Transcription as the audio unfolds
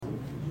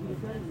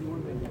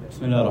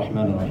بسم الله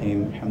الرحمن الرحيم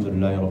الحمد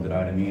لله رب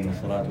العالمين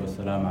والصلاة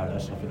والسلام على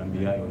أشرف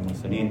الأنبياء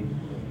والمرسلين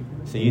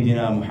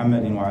سيدنا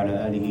محمد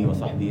وعلى آله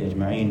وصحبه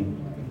أجمعين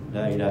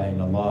لا إله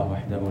إلا الله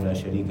وحده لا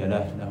شريك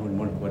له له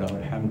الملك وله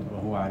الحمد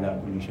وهو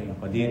على كل شيء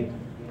قدير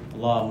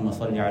اللهم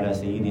صل على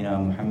سيدنا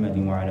محمد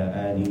وعلى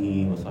آله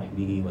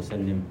وصحبه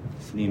وسلم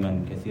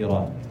تسليما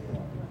كثيرا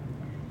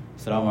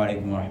السلام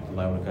عليكم ورحمة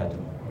الله وبركاته.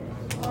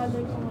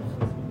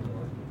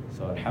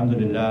 So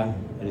alhamdulillah,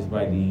 it is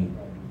by the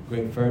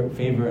great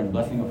favor and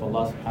blessing of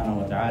Allah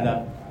subhanahu wa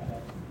ta'ala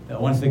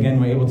that once again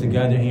we're able to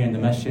gather here in the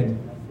masjid,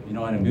 in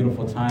a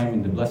beautiful time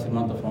in the blessed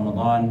month of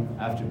Ramadan,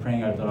 after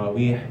praying our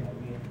taraweeh,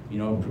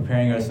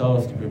 preparing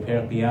ourselves to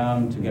prepare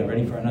qiyam, to get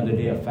ready for another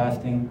day of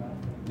fasting.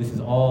 This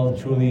is all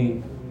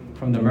truly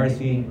from the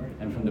mercy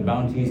and from the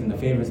bounties and the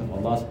favors of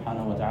Allah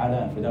subhanahu wa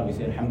ta'ala, and for that we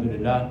say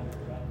alhamdulillah.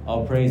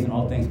 All praise and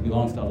all thanks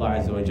belongs to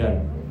Allah azza wa jal.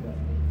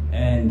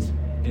 And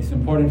it's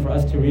important for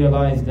us to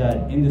realize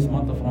that in this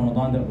month of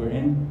Ramadan that we're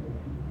in,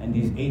 and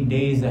these 8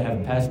 days that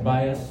have passed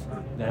by us,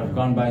 that have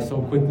gone by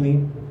so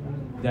quickly,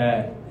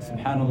 that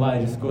subhanAllah,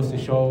 it just goes to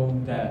show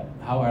that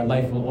how our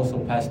life will also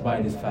pass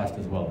by this fast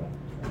as well.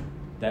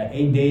 That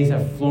 8 days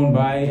have flown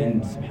by,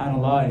 and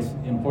subhanAllah, it's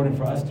important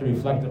for us to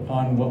reflect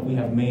upon what we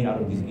have made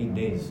out of these 8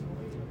 days.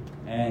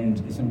 And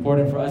it's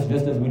important for us,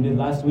 just as we did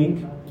last week,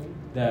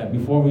 that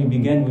before we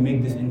begin, we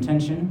make this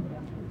intention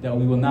that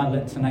we will not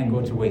let tonight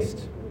go to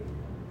waste.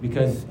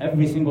 Because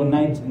every single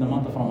night in the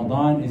month of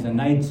Ramadan is a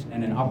night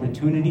and an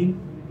opportunity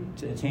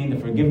to attain the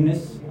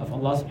forgiveness of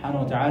Allah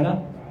subhanahu wa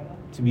ta'ala,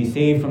 to be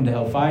saved from the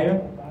hellfire,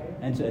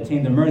 and to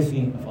attain the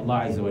mercy of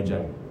Allah azza wa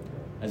jal.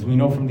 As we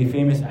know from the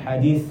famous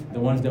ahadith, the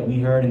ones that we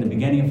heard in the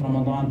beginning of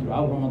Ramadan,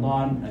 throughout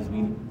Ramadan, as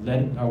we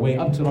led our way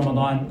up to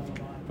Ramadan,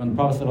 from the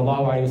Prophet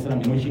sallallahu alayhi wa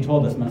sallam, in which he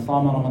told us, "Man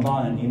sama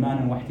Ramadan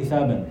imanan wa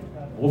ihtisaban,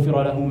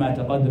 ghufira lahu ma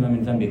taqaddama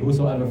min dhanbi."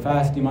 Whosoever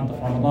fasts the month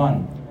of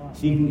Ramadan,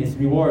 seeking its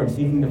reward,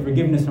 seeking the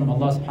forgiveness from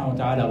Allah subhanahu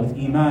wa ta'ala with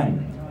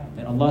iman,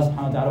 then Allah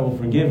subhanahu wa ta'ala will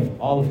forgive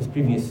all of his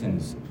previous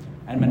sins.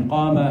 And man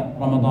qama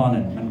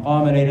Ramadanan, man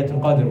qama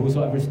laylatul qadr,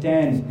 whosoever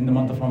stands in the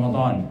month of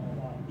Ramadan,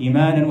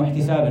 imanan wa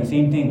ihtisaban,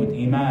 same thing with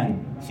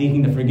iman,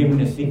 seeking the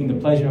forgiveness, seeking the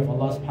pleasure of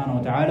Allah subhanahu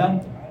wa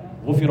ta'ala,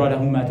 ghufira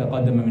lahu ma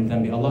taqaddama min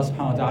dhanbi. Allah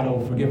subhanahu wa ta'ala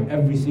will forgive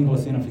every single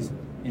sin of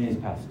in his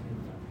past.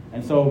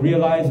 And so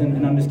realize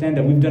and understand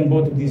that we've done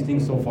both of these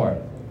things so far.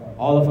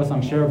 All of us,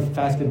 I'm sure, have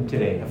fasted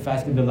today, have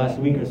fasted the last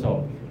week or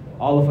so.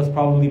 All of us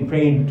probably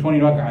prayed 20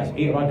 rak'ahs,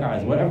 8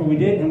 rak'ahs, whatever we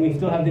did, and we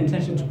still have the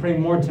intention to pray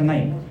more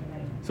tonight.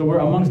 So we're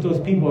amongst those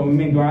people, and we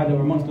make dua that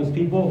we're amongst those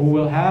people who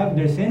will have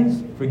their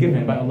sins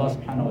forgiven by Allah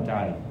subhanahu wa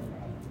ta'ala.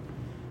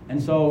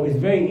 And so it's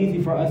very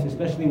easy for us,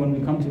 especially when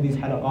we come to these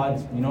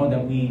halaqats,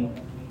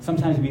 that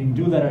sometimes we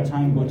do let our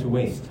time go to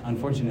waste,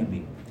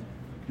 unfortunately.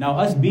 Now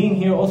us being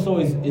here also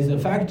is a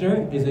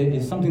factor,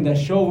 is something that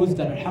shows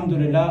that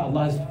alhamdulillah,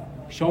 Allah has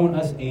shown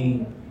us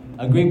a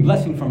great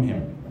blessing from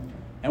Him.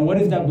 And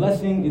what is that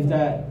blessing? Is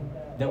that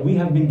we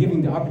have been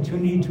given the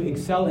opportunity to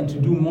excel and to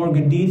do more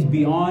good deeds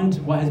beyond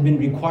what has been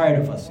required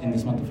of us in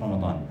this month of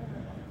Ramadan.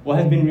 What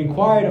has been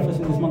required of us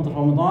in this month of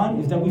Ramadan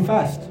is that we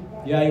fast.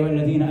 Ya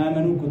ayyuhalladhina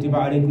amanu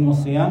kutiba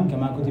alaykumus siyam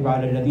kama kutiba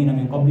ala alladhina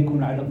min qablikum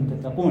la'allakum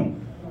tattaqun.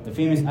 The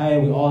famous ayah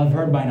we all have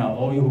heard by now.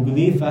 All you who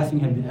believe, fasting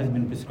has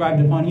been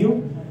prescribed upon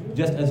you,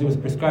 just as it was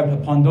prescribed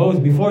upon those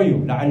before you.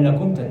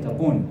 لَعَلَّكُمْ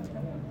تَتَّقُونَ,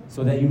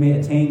 so that you may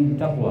attain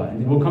taqwa.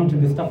 And we'll come to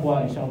this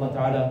taqwa, inshallah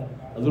ta'ala,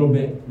 a little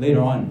bit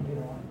later on.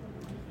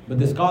 But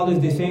the scholars,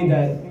 they say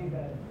that,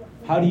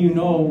 how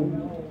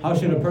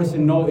should a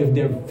person know if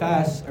their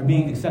fasts are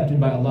being accepted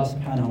by Allah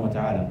subhanahu wa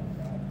ta'ala?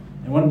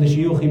 And one of the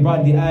shuyukh, he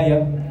brought the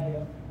ayah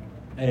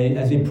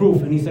as a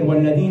proof, and he said,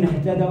 وَالَّذِينَ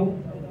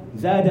اهْتَدَوْا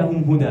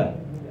زَادَهُمْ هُدًى,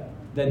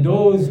 that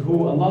those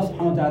who Allah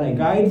subhanahu wa ta'ala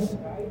guides,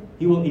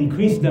 He will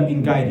increase them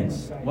in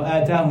guidance.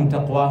 وَآتَاهُمْ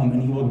تَقْوَاهُمْ,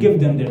 and He will give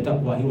them their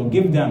taqwa, He will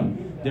give them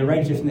their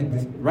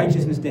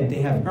righteousness that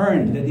they have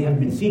earned, that they have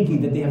been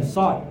seeking, that they have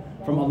sought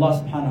from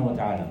Allah subhanahu wa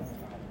ta'ala.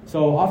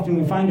 So often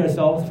we find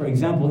ourselves, for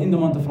example, in the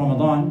month of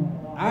Ramadan,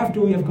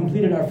 after we have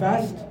completed our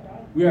fast,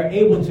 we are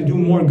able to do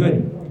more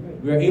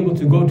good. We are able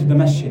to go to the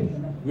masjid.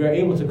 We are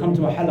able to come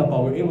to a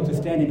halaqah. We are able to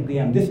stand in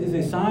qiyam. This is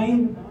a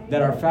sign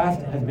that our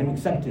fast has been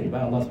accepted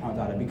by Allah subhanahu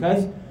wa ta'ala,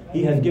 because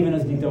He has given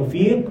us the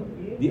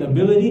tawfiq, the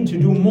ability to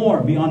do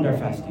more beyond our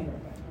fasting.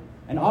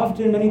 And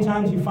often, many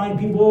times, you find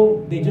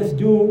people, they just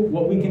do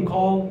what we can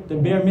call the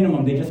bare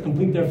minimum. They just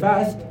complete their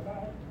fast,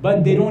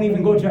 but they don't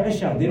even go to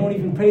Isha. They don't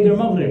even pray their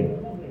Maghrib.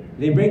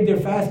 They break their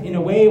fast in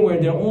a way where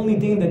the only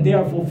thing that they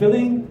are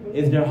fulfilling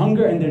is their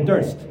hunger and their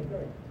thirst.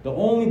 The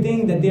only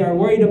thing that they are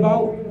worried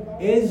about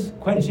is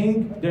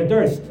quenching their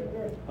thirst,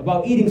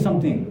 about eating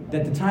something,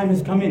 that the time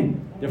has come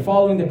in. They're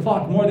following the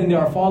clock more than they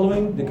are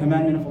following the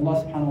commandment of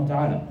Allah subhanahu wa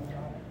ta'ala.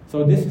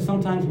 So this is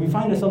sometimes we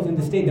find ourselves in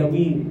the state that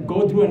we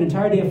go through an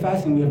entire day of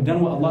fasting, we have done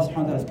what Allah subhanahu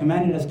wa ta'ala has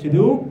commanded us to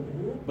do,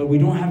 but we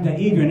don't have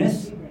that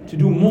eagerness to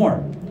do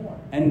more.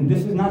 And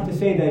this is not to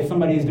say that if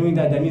somebody is doing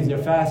that, that means their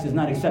fast is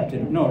not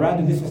accepted. No,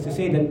 rather this is to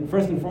say that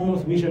first and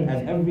foremost, we should,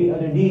 as every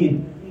other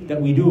deed that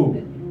we do,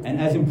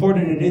 and as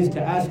important it is to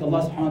ask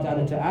Allah subhanahu wa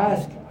ta'ala to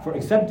ask for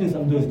acceptance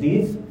of those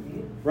deeds,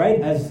 right?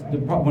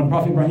 When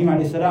Prophet Ibrahim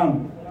alayhi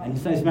salam and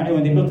his son Ismail,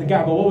 when they built the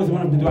Kaaba, what was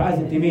one of the du'as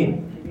that they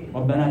made?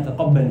 رَبَّنَا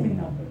تَقَبَّلْ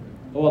مِنَّا.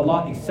 Oh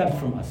Allah, accept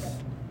from us.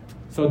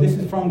 So this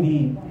is from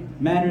the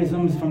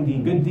mannerisms, from the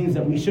good things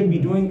that we should be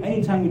doing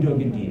anytime we do a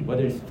good deed,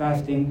 whether it's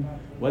fasting,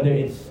 whether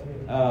it's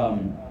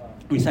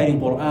reciting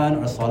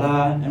Quran or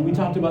Salah. And we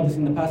talked about this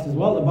in the past as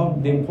well,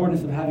 about the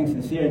importance of having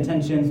sincere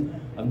intentions,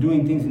 of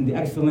doing things in the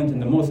excellent, in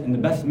the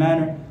best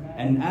manner,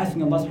 and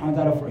asking Allah subhanahu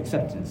wa ta'ala for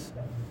acceptance.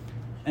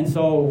 And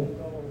so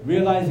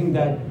realizing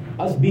that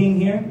us being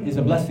here is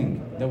a blessing,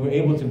 that we're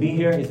able to be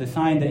here is a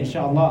sign that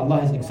inshallah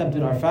Allah has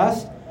accepted our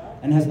fast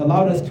and has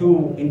allowed us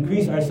to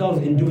increase ourselves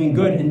in doing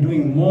good and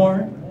doing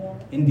more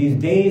in these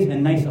days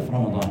and nights of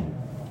Ramadan.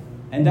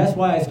 And that's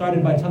why I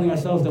started by telling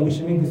ourselves that we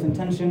should make this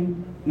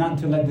intention not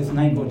to let this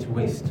night go to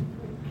waste.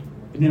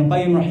 Ibn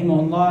al-Qayyim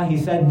rahimahullah, he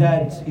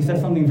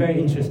said something very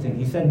interesting.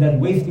 He said that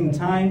wasting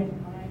time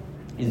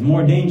is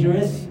more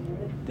dangerous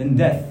than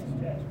death.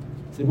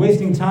 He said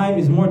wasting time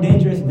is more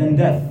dangerous than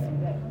death.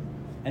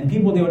 And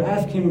people, they would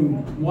ask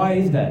him, why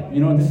is that?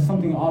 This is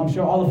something I'm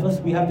sure all of us,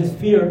 we have this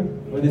fear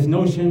or this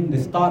notion,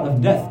 this thought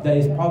of death that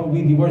is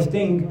probably the worst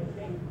thing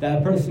that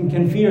a person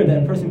can fear,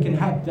 that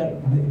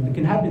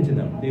can happen to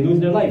them. They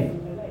lose their life.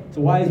 So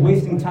why is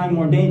wasting time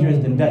more dangerous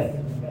than death?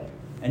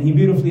 And he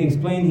beautifully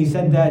explained, he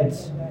said that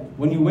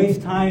when you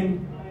waste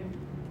time,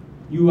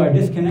 you are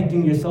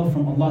disconnecting yourself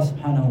from Allah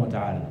subhanahu wa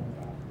ta'ala.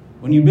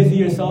 When you busy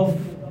yourself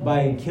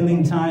by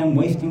killing time,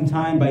 wasting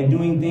time, by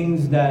doing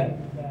things that,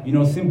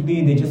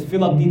 simply they just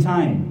fill up the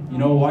time,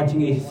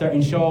 watching a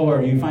certain show,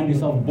 or you find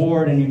yourself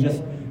bored and you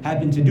just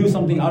happen to do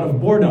something out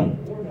of boredom.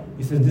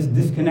 He says this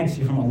disconnects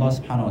you from Allah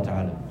subhanahu wa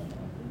ta'ala.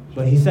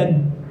 But he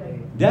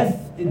said,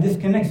 death, it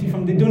disconnects you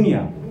from the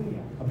dunya.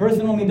 A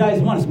person only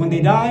dies once. When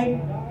they die,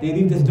 they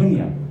leave this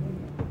dunya.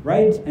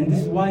 Right? And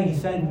this is why he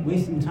said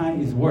wasting time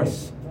is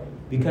worse.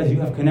 Because you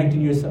have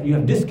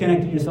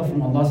disconnected yourself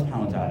from Allah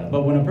subhanahu wa ta'ala.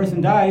 But when a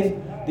person dies,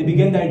 they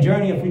begin their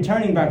journey of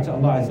returning back to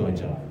Allah azza wa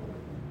jalla.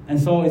 And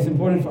so it's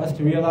important for us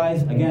to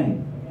realize,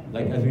 again,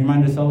 like as we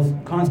remind ourselves,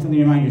 constantly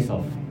remind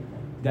yourself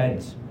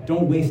that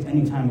don't waste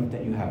any time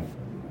that you have.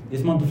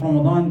 This month of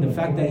Ramadan, the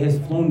fact that it has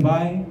flown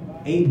by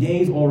 8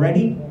 days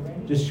already,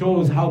 just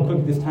shows how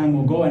quick this time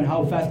will go and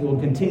how fast it will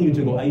continue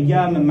to go.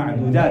 أَيَّامًا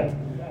مَعْدُودَاتٍ.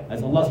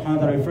 As Allah subhanahu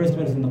wa ta'ala refers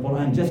to it in the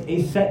Quran, just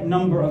a set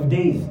number of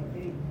days.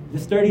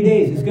 Just 30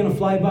 days, it's going to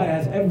fly by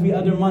as every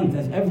other month,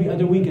 as every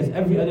other week, as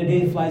every other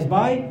day flies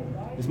by.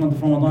 This month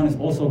of Ramadan is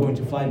also going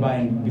to fly by,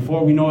 and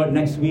before we know it,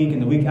 next week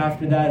and the week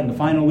after that and the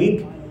final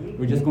week,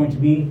 we're just going to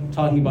be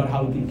talking about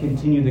how we can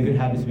continue the good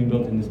habits we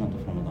built in this month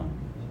of Ramadan.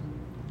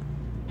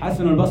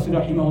 Hassan al-Basri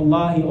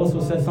rahimahullah, he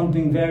also said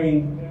something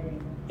very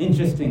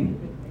interesting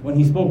when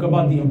he spoke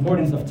about the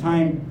importance of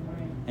time.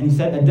 And he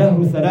said,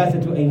 "Ad-dahru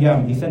thalathatu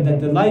ayyam." He said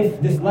that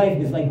this life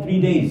is like 3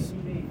 days.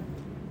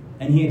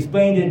 And he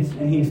explained it,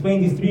 and he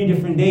explained these 3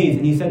 different days.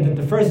 And he said that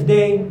the first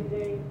day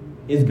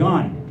is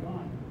gone,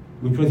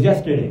 which was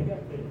yesterday.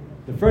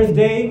 The first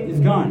day is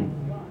gone.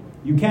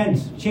 You can't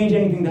change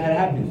anything that had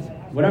happened.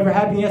 Whatever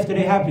happened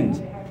yesterday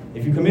happened.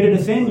 If you committed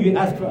a sin, you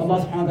ask for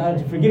Allah subhanahu wa ta'ala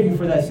to forgive you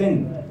for that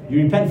sin.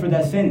 You repent for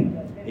that sin.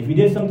 If you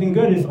did something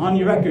good, it's on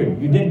your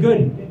record. You did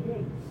good.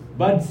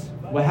 But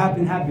what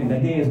happened.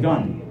 That day is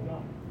gone.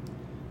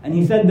 And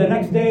he said the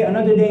next day,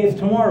 another day is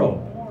tomorrow.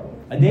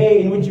 A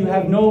day in which you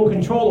have no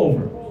control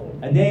over.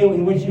 A day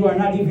in which you are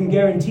not even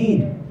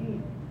guaranteed.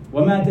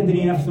 وَمَا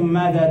تَدْرِي نَفْسٌ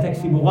مَاذَا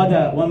تَكْسِبُ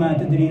غَدًا وَمَا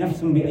تَدْرِي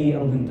نَفْسٌ بِأَيِّ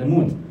أَرْضٍ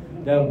تَمُوتُ.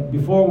 That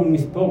before, when we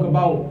spoke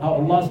about how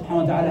Allah subhanahu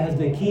wa ta'ala has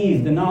the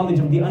keys, the knowledge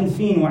of the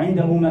unseen,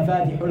 وَعِنْدَهُ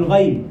مَفَاتِحُ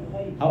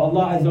الْغَيْبِ. How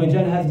Allah azza wa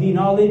jalla has the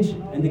knowledge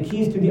and the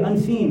keys to the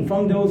unseen.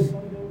 From those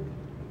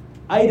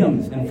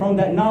items and from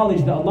that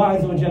knowledge that Allah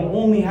azza wa jalla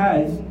only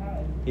has,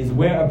 is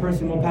where a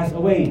person will pass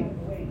away,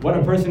 what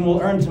a person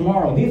will earn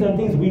tomorrow. These are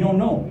things we don't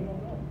know.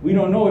 We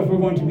don't know if we're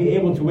going to be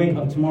able to wake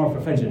up tomorrow for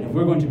Fajr, if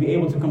we're going to be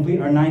able to complete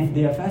our 9th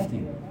day of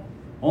fasting.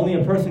 Only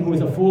a person who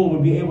is a fool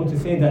would be able to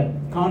say that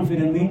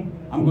confidently,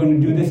 I'm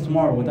going to do this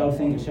tomorrow, without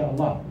saying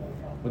inshallah,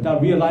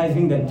 without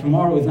realizing that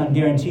tomorrow is not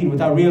guaranteed,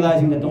 without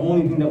realizing that the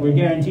only thing that we're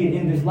guaranteed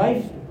in this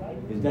life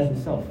is death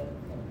itself.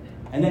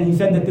 And then he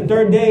said that the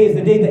 3rd day is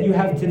the day that you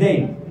have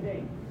today,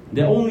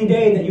 the only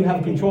day that you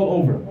have control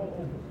over.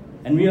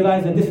 And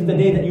realize that this is the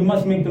day that you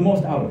must make the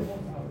most out of.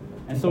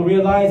 And so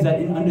realize that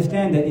and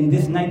understand that in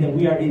this night that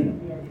we are in,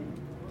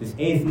 this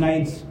 8th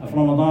night of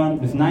Ramadan,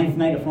 this 9th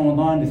night of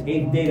Ramadan, this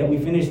 8th day that we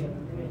finished,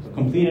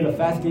 completed of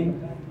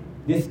fasting,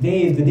 this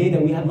day is the day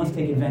that we must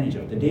take advantage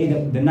of,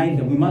 the night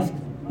that we must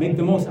make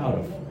the most out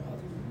of.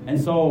 And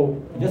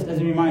so, just as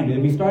a reminder,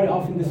 we started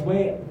off in this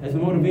way as a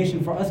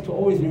motivation for us to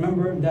always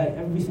remember that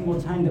every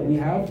single time that we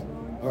have,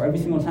 or every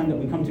single time that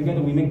we come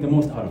together, we make the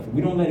most out of it.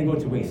 We don't let it go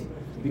to waste.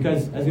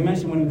 Because, as we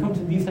mentioned, when we come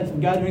to these types of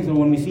gatherings, or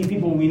when we see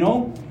people we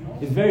know,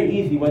 it's very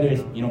easy, whether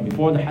it's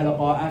before the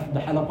halaqah, after the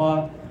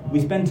halaqah, we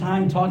spend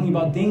time talking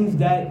about things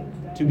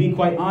that, to be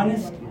quite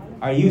honest,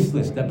 are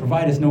useless, that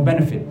provide us no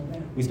benefit.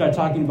 We start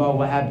talking about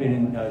what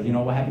happened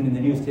in, what happened in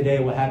the news today,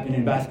 what happened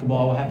in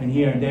basketball, what happened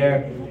here and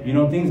there,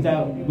 things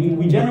that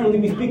we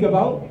generally speak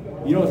about,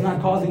 it's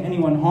not causing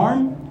anyone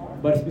harm,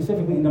 but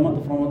specifically in the month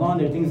of Ramadan,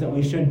 there are things that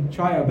we should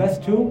try our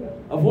best to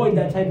avoid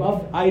that type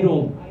of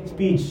idle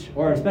speech,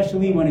 or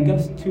especially when it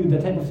comes to the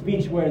type of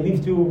speech where it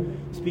leads to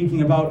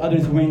speaking about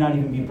others who may not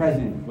even be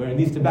present, where it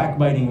leads to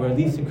backbiting, where it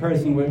leads to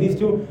cursing, where it leads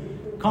to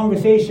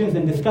conversations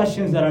and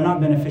discussions that are not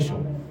beneficial.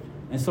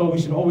 And so we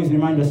should always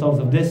remind ourselves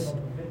of this,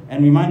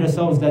 and remind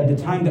ourselves that the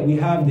time that we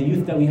have, the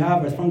youth that we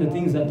have, is from the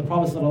things that the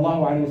Prophet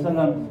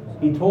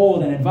ﷺ, he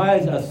told and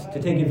advised us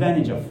to take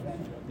advantage of.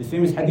 This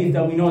famous hadith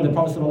that we know, the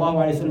Prophet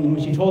ﷺ, in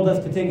which he told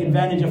us to take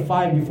advantage of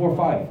 5 before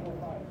 5.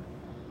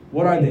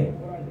 What are they?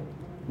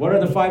 What are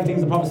the 5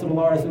 things the Prophet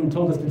ﷺ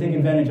told us to take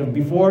advantage of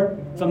before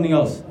something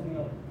else?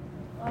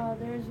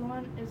 There's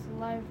one, is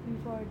life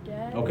before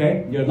death.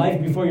 Okay, your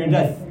life before your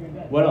death.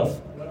 What else?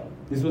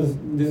 This is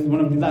one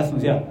of the last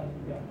ones, yeah.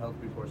 Health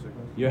before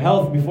sickness. Your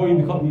health before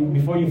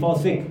you fall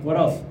sick. What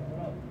else?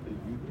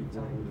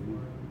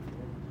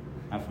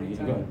 After,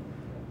 go ahead.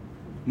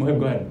 Muhib,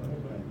 go ahead.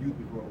 Youth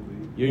before old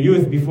age. Your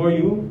youth before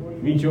you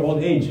reach your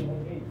old age.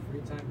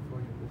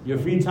 Your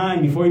free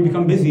time before you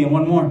become busy, and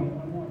one more.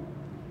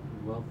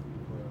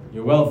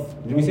 Your wealth.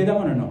 Did we say that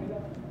one or no?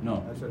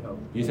 No. I said health.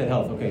 You said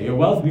health. Okay. Your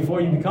wealth before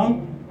you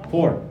become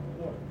poor.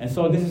 And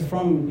so this is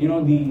from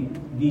the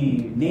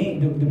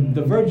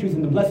virtues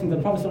and the blessings of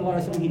the Prophet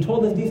ﷺ. He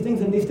told us these things,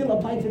 and they still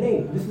apply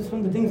today. This is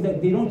from the things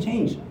that they don't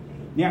change.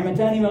 نِعْمَتَانِ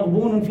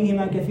مَغْبُونٌ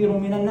فِيهِمَا كَثِيرٌ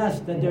مِنَ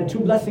النَّاسِ. That there are 2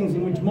 blessings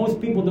in which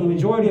most people, the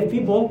majority of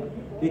people,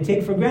 they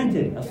take for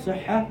granted.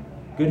 الصحة,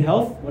 good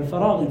health,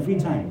 والفراغ, and free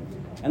time.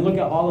 And look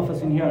at all of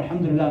us in here,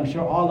 alhamdulillah, I'm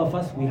sure all of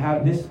us, we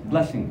have this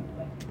blessing.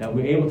 That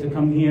we're able to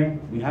come here,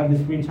 we have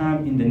this free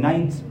time in the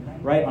night,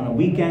 right, on a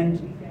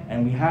weekend,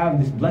 and we have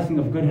this blessing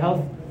of good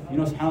health.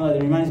 SubhanAllah,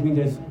 it reminds me,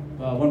 there's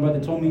one brother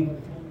told me,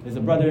 there's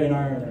a brother in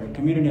our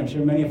community, I'm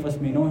sure many of us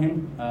may know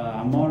him,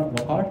 Omar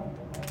Ahmed.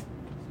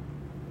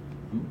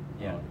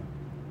 Yeah.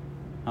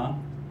 Huh?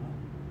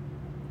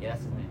 Yeah,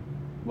 that's his name.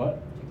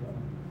 What?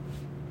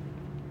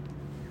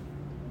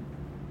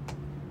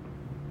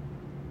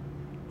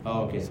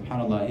 Oh, okay,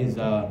 subhanAllah.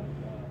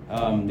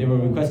 They were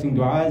requesting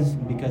du'as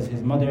because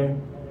his mother,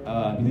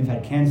 I believe,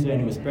 had cancer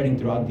and it was spreading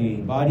throughout the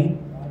body.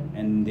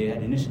 And they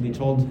had initially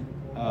told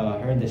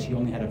her that she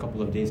only had a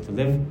couple of days to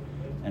live.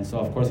 And so,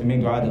 of course, we make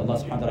du'a that Allah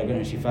subhanahu wa ta'ala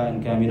grant her shifa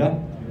and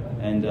kamila.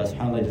 And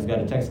subhanAllah, I just got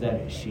a text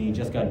that she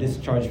just got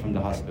discharged from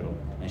the hospital.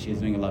 And she is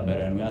doing a lot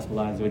better. And we ask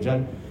Allah Azza wa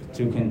Jal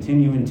to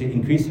continue and to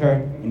increase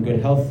her in good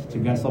health, to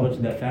grant sabr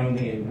to that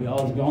family. We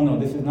all know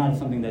this is not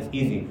something that's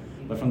easy.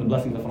 But from the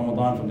blessings of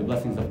Ramadan, from the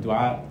blessings of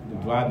dua, the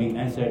dua being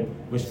answered,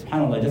 which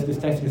subhanAllah, just this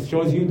text just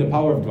shows you the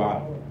power of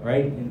dua,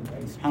 right? And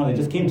subhanAllah, it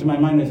just came to my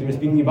mind as we were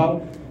speaking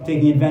about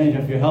taking advantage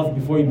of your health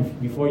before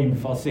you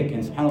fall sick.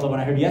 And subhanAllah, when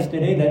I heard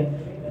yesterday that,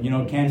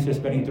 cancer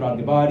spreading throughout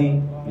the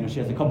body, she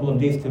has a couple of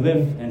days to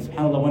live, and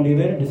subhanAllah, one day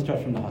later,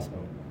 discharged from the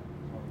hospital.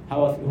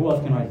 Who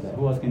else can write that?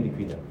 Who else can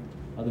decree that?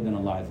 Other than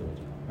Allah Azza wa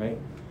Jalla, right?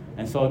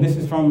 And so this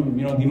is from,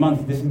 the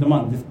month,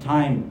 this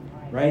time,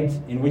 right,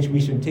 in which we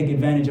should take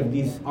advantage of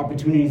these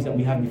opportunities that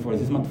we have before us.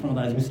 This month of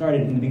Ramadan, as we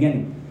started in the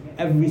beginning,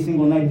 every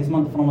single night this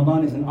month of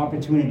Ramadan is an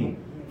opportunity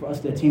for us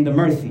to attain the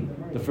mercy,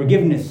 the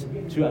forgiveness,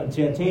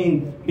 to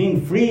attain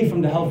being free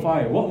from the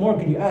hellfire. What more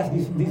could you ask?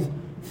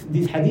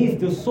 These hadiths,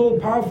 they're so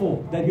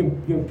powerful that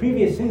your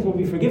previous sins will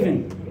be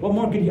forgiven. What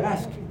more could you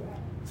ask?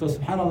 So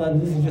subhanAllah,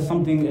 this is just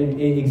something, an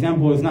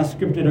example, is not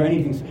scripted or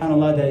anything,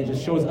 subhanAllah, that it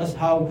just shows us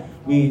how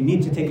we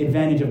need to take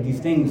advantage of these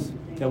things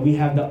that we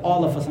have, that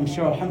all of us, I'm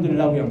sure,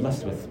 alhamdulillah, we are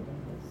blessed with.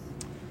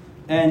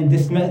 And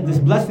this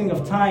blessing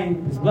of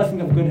time, this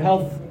blessing of good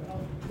health,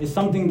 is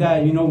something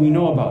that, we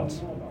know about.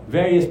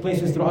 Various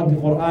places throughout the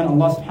Quran,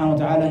 Allah subhanahu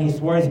wa ta'ala, He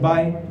swears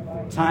by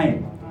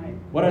time.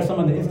 What are some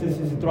of the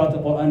instances throughout the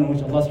Quran in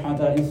which Allah subhanahu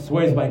wa ta'ala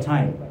swears by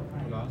time?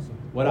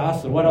 Wal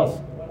asr, what else?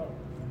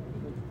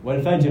 Wal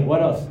fajr,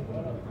 what else?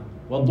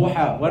 Wal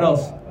duha, what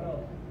else?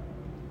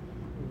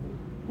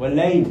 Wal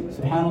layl,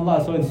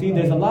 subhanallah. So see,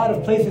 there's a lot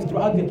of places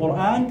throughout the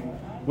Quran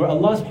where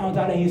Allah subhanahu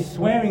wa ta'ala is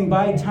swearing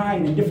by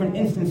time in different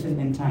instances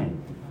in time.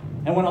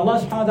 And when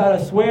Allah subhanahu wa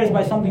ta'ala swears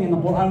by something in the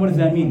Quran, what does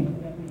that mean?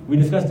 We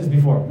discussed this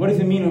before. What does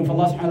it mean if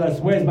Allah subhanahu wa ta'ala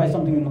swears by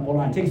something in the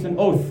Quran? Takes an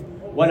oath.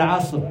 Wal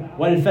asr,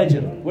 wal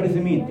fajr. What does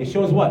it mean? It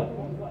shows what?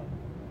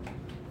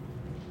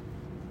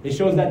 It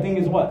shows that thing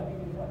is what?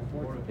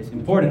 It's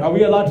important. Are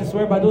we allowed to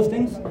swear by those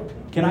things?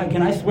 Can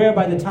I swear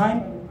by the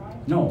time?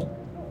 No.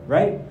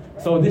 Right?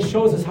 So this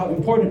shows us how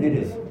important it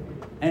is.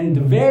 And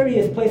the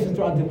various places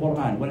throughout the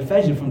Quran, wal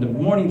fajr, from the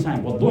morning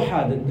time, wal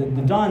duha,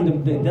 the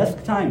dawn, the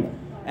dusk time,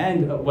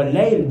 and wal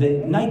layl,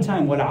 the night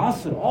time, wal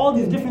asr, all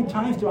these different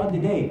times throughout the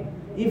day,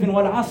 even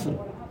wal asr.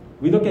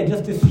 We look at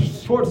just this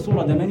short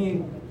surah that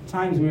many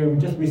times we're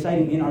just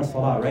reciting in our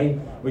salah, right?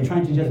 We're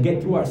trying to just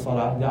get through our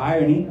salah, the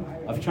irony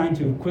of trying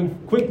to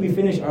quickly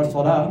finish our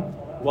salah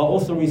while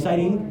also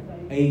reciting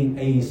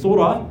a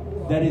surah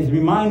that is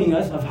reminding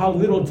us of how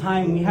little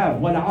time we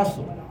have, wal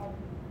asr.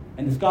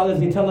 And the scholars,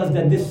 they tell us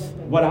that this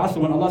wal asr,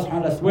 when Allah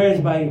subhanahu wa ta'ala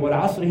swears by wal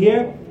asr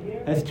here,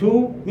 has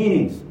two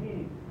meanings.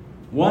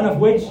 One of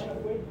which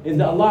is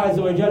that Allah Azza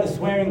wa Jalla is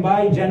swearing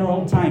by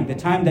general time, the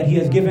time that He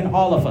has given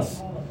all of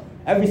us.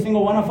 Every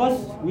single one of us,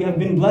 we have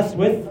been blessed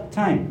with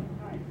time.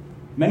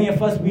 Many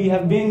of us, we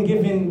have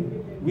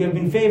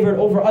been favored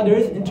over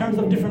others in terms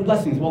of different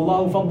blessings.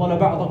 وَاللَّهُ فَضَّلَ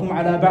بَعْضَكُمْ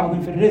عَلَى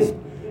بَعْضٍ فِي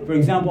الرِّزْقِ. For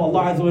example,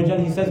 Allah Azza wa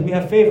Jalla, He says, we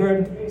have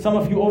favored some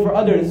of you over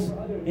others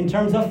in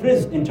terms of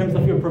rizq, in terms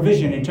of your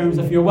provision, in terms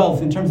of your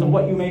wealth, in terms of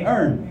what you may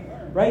earn.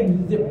 Right?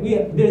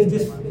 There's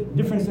this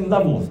difference in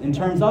levels in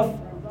terms of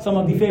some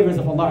of the favors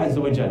of Allah Azza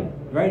wa Jalla.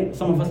 Right?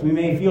 Some of us, we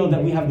may feel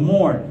that we have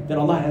more, that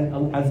Allah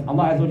Azza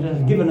wa Jalla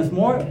has given us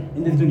more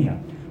in this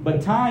dunya.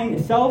 But time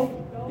itself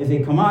is a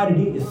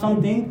commodity, is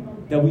something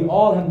that we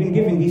all have been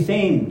given the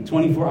same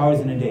 24 hours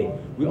in a day.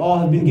 We all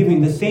have been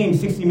given the same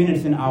 60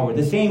 minutes an hour,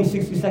 the same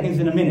 60 seconds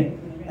in a minute.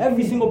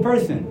 Every single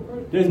person.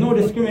 There's no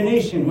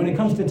discrimination when it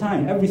comes to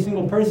time. Every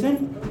single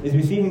person is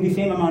receiving the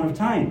same amount of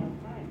time.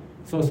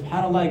 So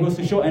subhanAllah, it goes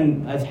to show,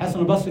 and as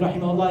Hassan al-Basri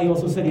rahimahullah, he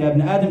also said, Ya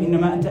ibn Adam,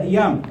 innama anta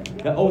ayyam.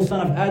 That, O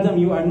son of Adam,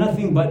 you are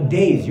nothing but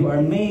days. You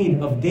are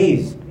made of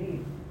days.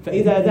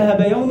 فَإِذَا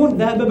ذَهَبَ يَوْمٌ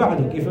ذَهَبَ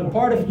بَعْدُكَ. If a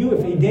part of you,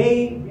 if a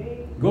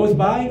day goes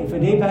by, if a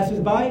day passes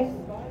by,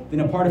 then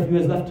a part of you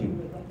has left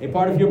you. A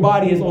part of your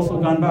body has also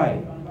gone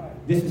by.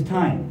 This is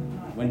time.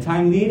 When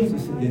time leaves,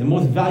 it's the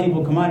most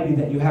valuable commodity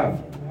that you have.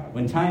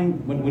 When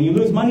you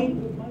lose money,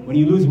 when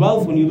you lose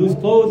wealth, when you lose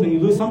clothes, when you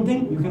lose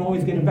something, you can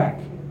always get it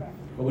back.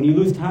 But when you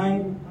lose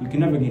time, you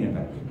can never gain it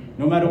back.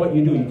 No matter what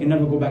you do, you can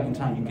never go back in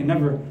time. You can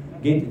never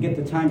get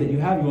the time that you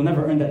have. You will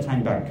never earn that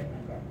time back.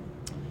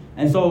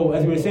 And so,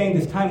 as we were saying,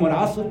 this time wal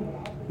asr,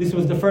 this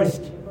was the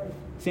first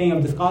saying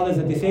of the scholars,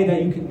 that they say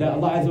that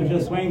Allah Azza wa Jalla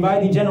is swearing by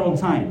the general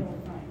time.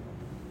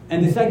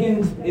 And the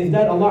second is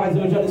that Allah Azza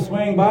wa Jalla is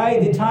swearing by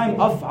the time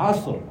of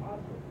asr.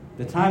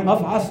 The time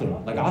of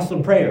asr, like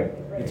asr prayer.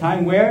 The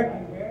time where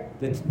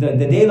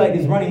the daylight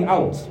is running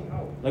out.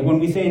 Like when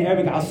we say in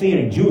Arabic,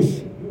 asir,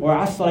 juice. Or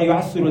asra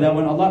yu'asiru, that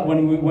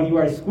when you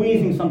are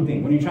squeezing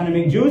something, when you're trying to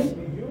make juice,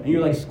 and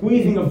you're like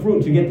squeezing a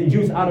fruit to get the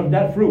juice out of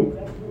that fruit.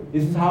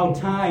 This is how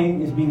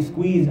time is being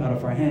squeezed out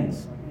of our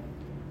hands.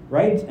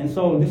 Right? And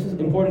so this is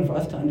important for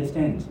us to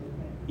understand.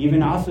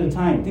 Even asr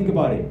time, think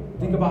about it.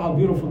 Think about how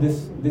beautiful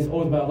this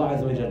oath by Allah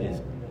Azza wa Jalla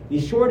is.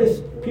 The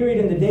shortest period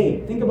in the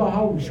day, think about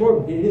how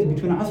short it is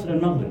between asr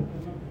and maghrib.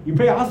 You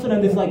pray asr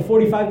and there's like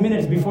 45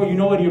 minutes before you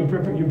know it, you're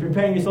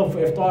preparing yourself for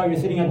iftar, you're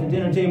sitting at the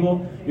dinner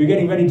table, you're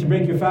getting ready to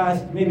break your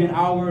fast, maybe an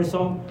hour or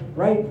so,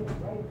 right?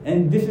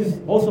 And this is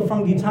also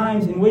from the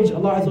times in which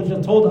Allah Azza wa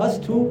Jalla told us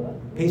to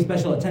pay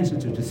special attention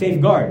to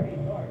safeguard.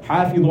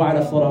 حافظوا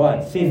على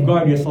الصلوات,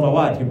 safeguard your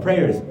salawat, your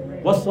prayers.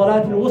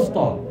 والصلاة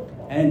الوسطى,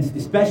 and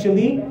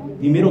especially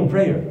the middle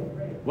prayer.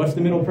 What's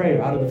the middle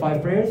prayer out of the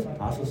 5 prayers?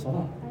 Asr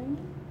salah.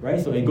 Right?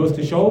 So it goes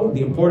to show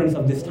the importance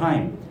of this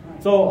time.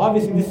 So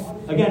obviously this,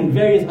 again,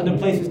 various other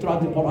places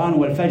throughout the Quran,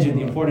 wal-fajr,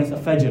 the importance of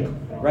fajr,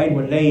 right,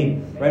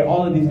 wal-layl, right,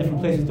 all of these different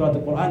places throughout the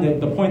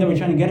Quran. The point that we're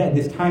trying to get at,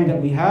 this time that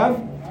we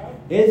have,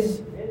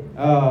 is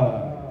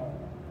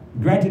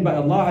granted by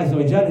Allah Azza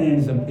wa Jalla,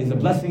 and is a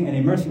blessing and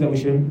a mercy that we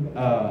should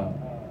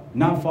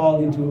not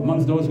fall into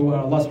amongst those who are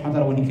Allah subhanahu wa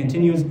ta'ala when He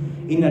continues,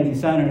 إِنَّ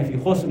الْإِنسَانَ لَفِي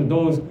خُسْرٍ,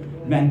 those,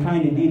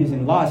 mankind indeed is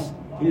in loss,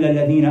 إِلَّا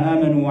الَّذِينَ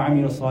آمَنُوا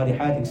وَعَمِلُوا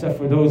الصَّالِحَاتِ, except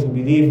for those who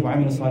believe,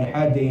 وَعَمِلُوا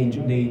الصَّالِحَاتِ,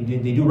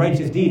 they do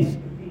righteous deeds.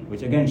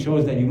 Which again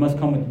shows that you must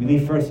come with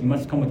belief first, you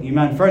must come with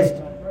iman first,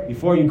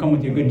 before you come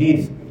with your good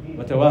deeds.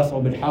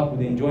 وَتَوَاصَوْا بِالْحَقِّ,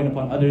 they enjoin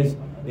upon others,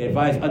 they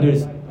advise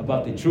others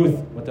about the truth.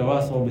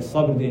 وَتَوَاصَوْا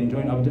بِالصَّبْرِ, they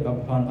enjoin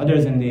upon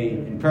others and they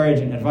encourage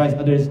and advise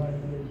others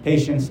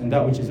patience and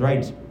that which is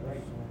right.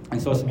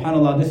 And so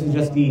subhanAllah, this is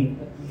just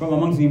from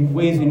amongst the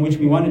ways in which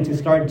we wanted to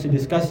start to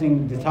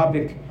discussing the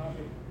topic,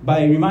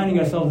 by reminding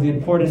ourselves the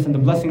importance and the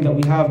blessing that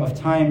we have of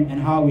time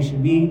and how we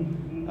should be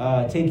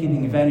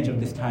taking advantage of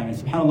this time. And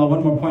subhanAllah,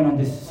 one more point on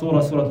this surah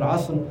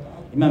Al-Asr.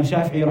 Imam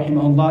Shafi'i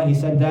rahimahullah, he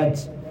said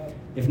that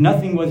if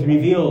nothing was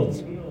revealed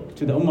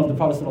to the ummah of the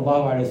Prophet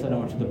ﷺ,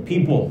 or to the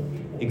people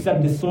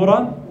except this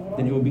surah,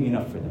 then it would be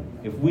enough for them.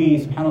 If we,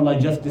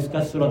 subhanAllah, just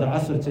discussed surah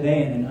Al-Asr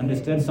today and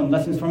understood some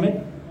lessons from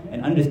it,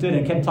 and understood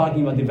and kept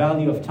talking about the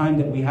value of time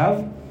that we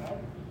have,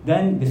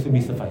 then this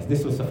would suffice.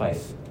 This would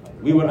suffice.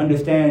 We would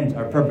understand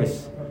our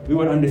purpose. We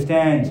would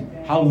understand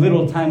how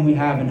little time we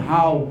have and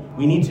how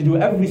we need to do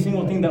every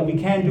single thing that we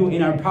can do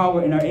in our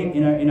power,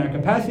 in our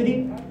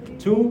capacity,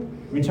 to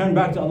return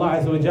back to Allah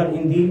Azza wa Jalla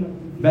in the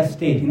best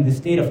state, in the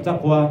state of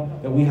taqwa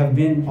that we have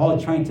been all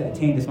trying to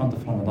attain this month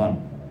of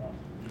Ramadan.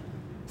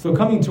 So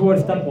coming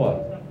towards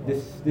taqwa,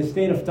 this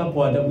state of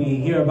taqwa that we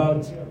hear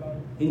about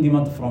in the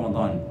month of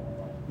Ramadan.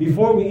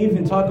 Before we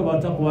even talk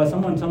about taqwa,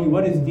 someone tell me,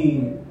 what is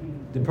the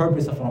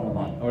purpose of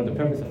Ramadan, or the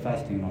purpose of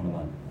fasting in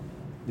Ramadan?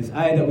 This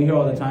ayah that we hear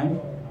all the time.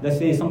 Let's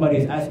say somebody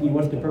is asking you,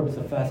 what's the purpose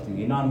of fasting?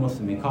 A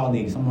non-Muslim, a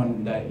colleague,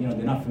 someone that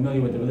they're not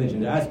familiar with the religion.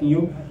 They're asking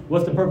you,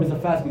 what's the purpose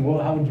of fasting?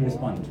 Well, how would you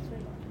respond?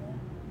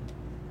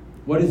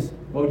 What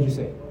would you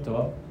say?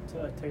 To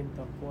attain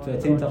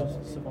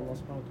taqwa.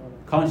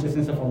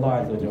 Consciousness of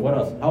Allah. What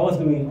else? How else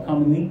do we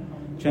commonly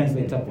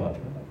translate taqwa?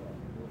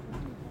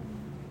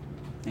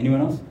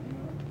 Anyone else?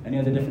 Any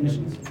other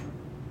definitions?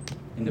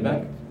 In the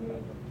back?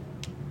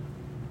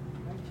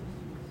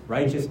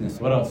 Righteousness.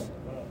 What else?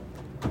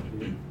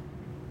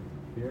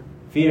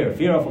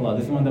 Fear of Allah.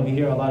 This is one that we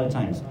hear a lot of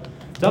times.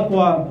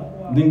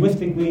 Taqwa,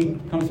 linguistically,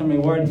 comes from a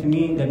word to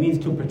me that means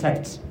to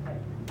protect.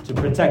 To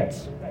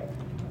protect.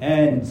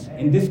 And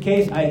in this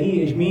case,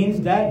 i.e., it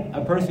means that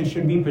a person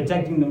should be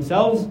protecting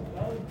themselves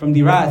from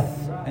the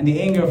wrath and the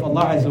anger of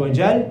Allah Azza wa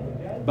Jal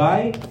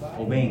by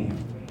obeying Him,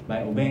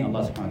 by obeying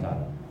Allah subhanahu wa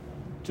ta'ala.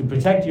 To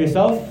protect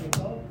yourself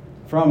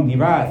from the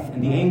wrath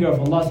and the anger of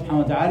Allah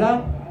subhanahu wa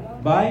ta'ala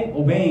by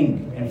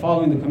obeying and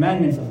following the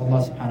commandments of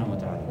Allah subhanahu wa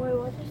ta'ala. Wait,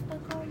 what is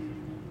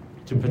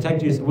taqwa? To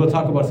protect yourself, we'll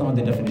talk about some of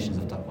the definitions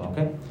of taqwa,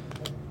 okay?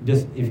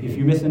 Just, if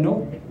you miss a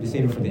note, just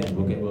save it for the end.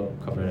 We'll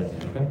cover it at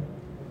the end, okay?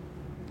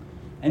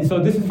 And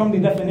so this is from the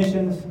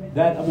definitions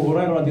that Abu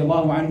Hurairah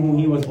radiallahu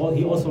anhu,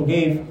 he also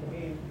gave,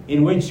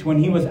 in which when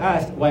he was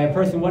asked by a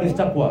person, what is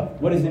taqwa?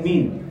 What does it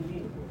mean?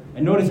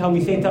 And notice how we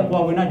say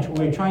taqwa,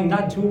 we're trying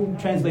not to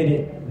translate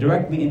it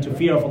directly into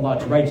fear of Allah,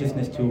 to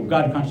righteousness, to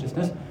God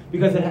consciousness,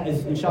 because it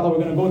is, inshallah,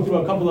 we're going to go through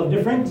a couple of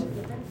different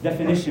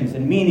definitions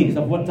and meanings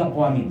of what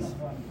taqwa means.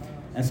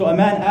 And so a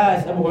man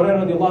asked Abu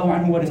Hurairah radiallahu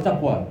anhu, what is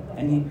taqwa?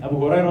 And Abu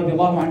Hurairah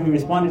radiallahu anhu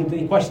responded with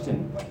a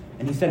question.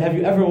 And he said, have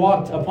you ever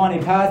walked upon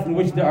a path in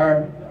which there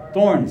are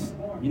thorns,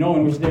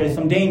 in which there is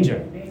some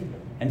danger?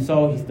 And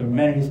so the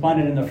man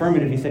responded in the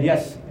affirmative. He said,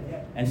 yes.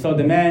 And so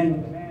the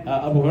man,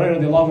 Abu Hurairah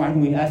radiallahu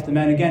anhu, he asked the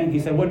man again. He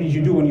said, what did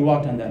you do when you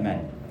walked on that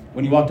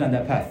when you walked on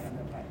that path?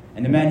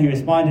 And the man, he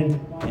responded,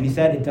 and he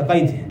said,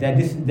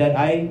 that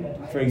I,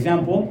 for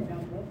example,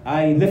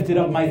 I lifted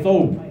up my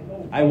thobe.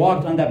 I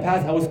walked on that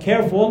path. I was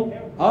careful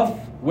of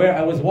where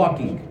I was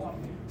walking,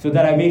 so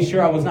that I made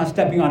sure I was not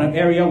stepping on an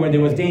area where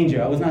there was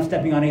danger. I was not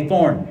stepping on a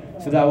thorn,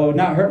 so that I would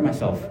not hurt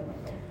myself.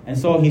 And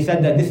so he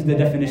said that this is the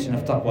definition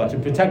of taqwa, to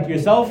protect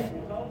yourself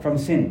from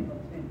sin.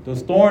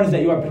 Those thorns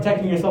that you are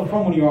protecting yourself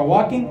from when you are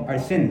walking are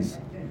sins.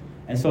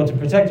 And so to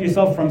protect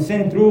yourself from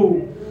sin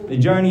through the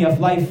journey of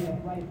life,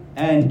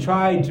 and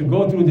try to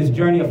go through this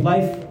journey of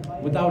life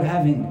without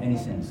having any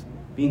sins.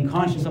 Being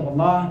conscious of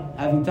Allah,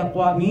 having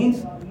taqwa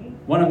means,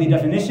 one of the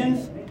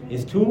definitions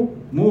is to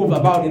move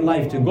about in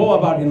life, to go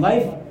about in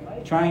life,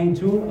 trying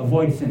to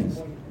avoid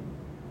sins.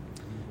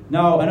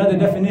 Now, another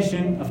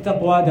definition of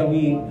taqwa that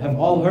we have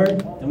all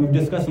heard, and we've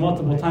discussed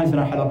multiple times in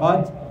our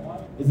halaqat,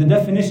 is the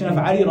definition of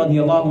Ali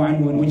radiallahu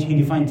anhu, in which he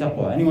defined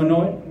taqwa. Anyone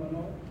know it?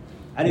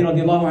 Ali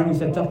radiallahu anhu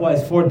said taqwa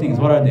is 4 things.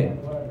 What are they?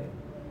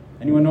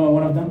 Anyone know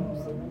one of them?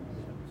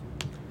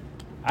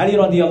 Ali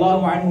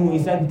radiallahu anhu, he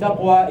said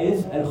taqwa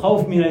is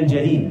al-khawf min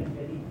al-jaleel,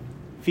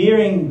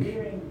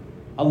 fearing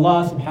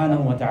Allah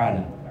subhanahu wa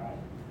ta'ala,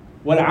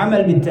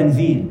 wal-amal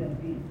bil-tanzeel,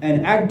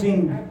 and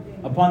acting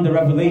upon the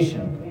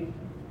revelation,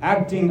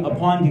 acting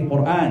upon the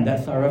Quran,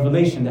 that's our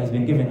revelation that has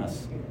been given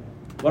us,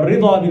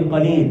 wal-ridha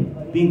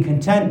bil-qaleel, being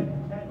content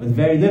with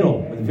very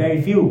little, with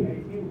very few,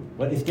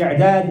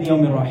 wal-isti'adad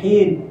li-yawm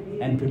al-raheel,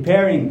 and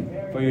preparing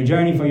for your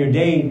journey, for your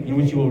day in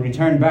which you will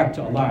return back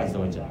to Allah Azza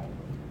wa Jalla.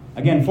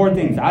 Again, 4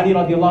 things. Ali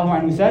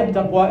radiallahu anhu said,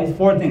 taqwa is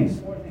 4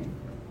 things.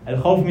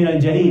 Al-khawf min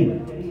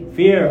al-jaleel,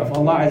 fear of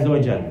Allah Azza wa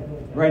Jalla.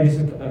 Right, this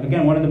is,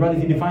 again, one of the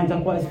brothers, he defined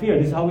taqwa as fear.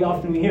 This is how we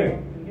often hear it.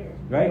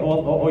 Right,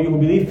 or you who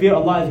believe fear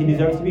Allah as He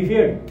deserves to be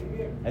feared.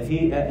 As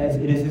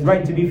it is His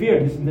right to be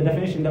feared. This is the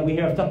definition that we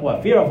hear of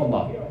taqwa, fear of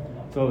Allah.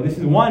 So this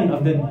is one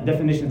of the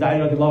definitions that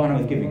Ali radiallahu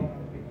anhu is giving.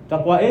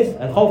 Taqwa is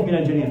al-khawf min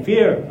al-jaleel,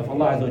 fear of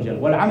Allah Azza wa Jalla.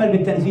 Wal-amal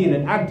bil-tanzeel,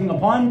 and acting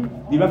upon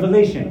the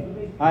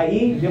revelation,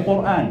 i.e. the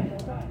Quran.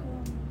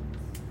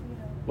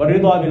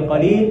 Wal-ridha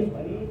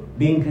bil-qaleel,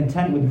 being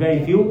content with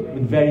very few,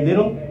 with very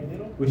little,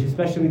 which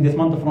especially this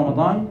month of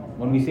Ramadan,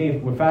 when we say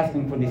we're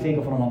fasting for the sake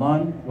of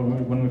Ramadan,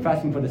 when we're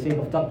fasting for the sake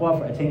of taqwa,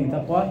 for attaining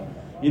taqwa,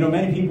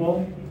 many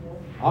people,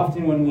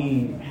 often when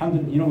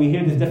we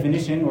hear this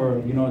definition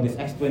or this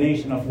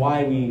explanation of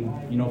why we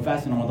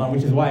fast in Ramadan,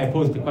 which is why I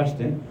posed the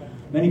question.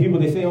 Many people,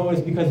 they say,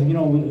 it's because we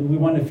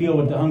want to feel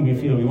what the hungry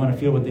feel, we want to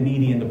feel what the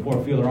needy and the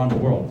poor feel around the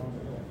world.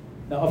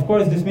 Now, of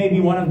course, this may be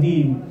one of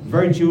the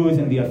virtues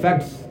and the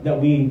effects that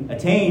we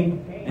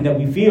attain and that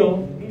we feel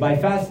by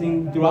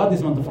fasting throughout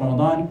this month of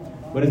Ramadan,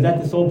 but is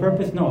that the sole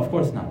purpose? No, of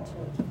course not.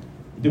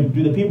 Do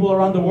the people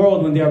around the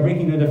world, when they are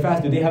breaking through their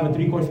fast, do they have a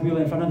 3-course meal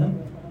in front of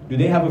them? Do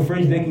they have a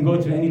fridge they can go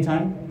to any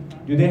time?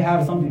 Do they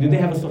have something? Do they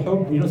have a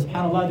suhoor?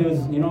 SubhanAllah, there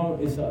was,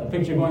 it's a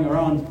picture going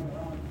around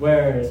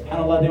where,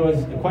 SubhanAllah, there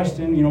was a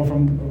question,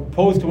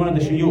 posed to one of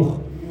the shuyukh.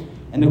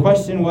 And the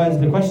question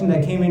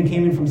that came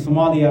in from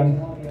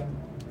Somalia.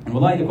 And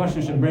wallahi, the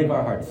question should break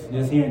our hearts,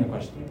 just hearing the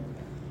question.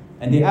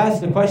 And they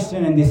asked the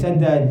question and they said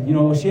that,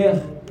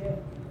 Shaykh,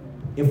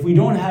 if we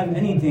don't have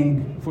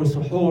anything for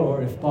suhoor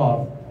or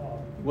iftar,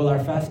 will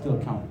our fast still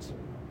count?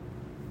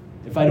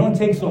 If I don't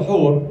take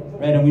suhoor,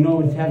 right, and we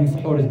know having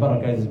suhoor is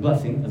barakah, is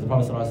blessing, as the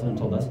Prophet ﷺ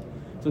told us.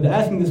 So they're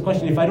asking this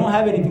question, if I don't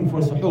have anything for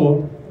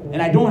suhoor,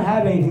 and I don't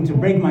have anything to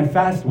break my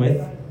fast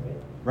with,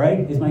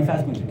 right, is my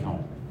fast going to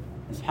count?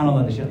 And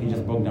SubhanAllah, the Shaykh, he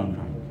just broke down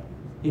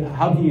crying.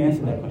 How can you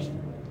answer that question?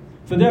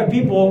 So there are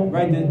people,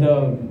 right,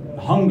 the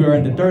hunger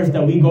and the thirst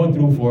that we go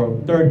through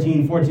for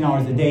 13, 14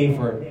 hours a day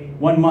for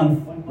 1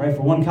 month, right,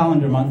 for 1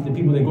 calendar month, the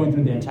people that are going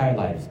through their entire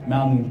lives. They're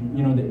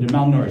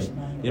malnourished.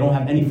 They don't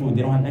have any food.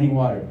 They don't have any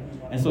water.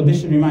 And so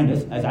this should remind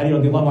us, as Ali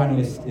radiallahu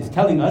anhu is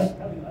telling us,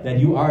 that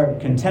you are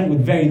content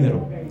with very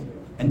little.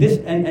 And this,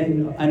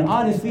 and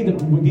honestly,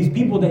 these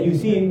people that you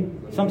see,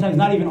 sometimes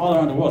not even all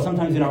around the world,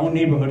 sometimes in our own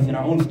neighborhoods, in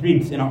our own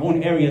streets, in our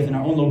own areas, in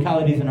our own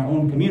localities, in our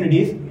own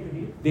communities,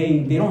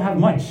 they don't have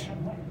much.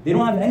 They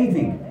don't have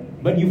anything.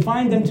 But you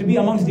find them to be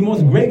amongst the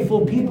most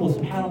grateful people,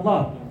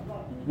 subhanAllah.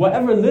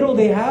 Whatever little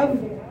they have,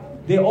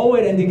 they owe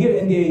it and they give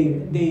and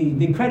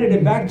they credit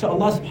it back to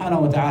Allah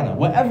subhanahu wa ta'ala.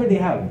 Whatever they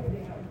have.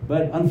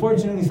 But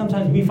unfortunately,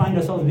 sometimes we find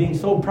ourselves being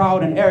so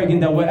proud and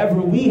arrogant that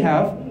whatever we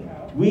have,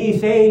 we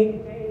say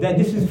that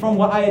this is from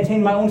what I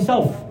attained my own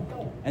self.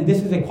 And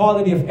this is a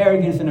quality of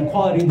arrogance and a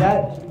quality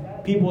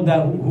that people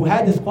who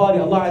had this quality,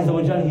 Allah Azza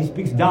wa Jalla, He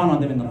speaks down on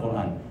them in the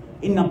Quran.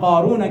 Inna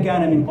Qaruna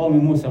kana min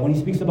qawmi Musa. When He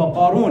speaks about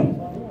Qarun,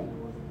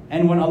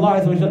 and when Allah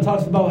Azza wa Jalla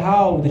talks about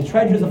how the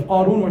treasures of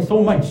Qarun were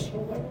so much,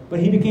 but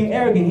he became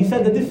arrogant. He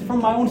said that this is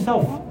from my own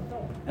self.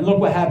 And look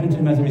what happened to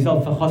him as a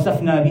result.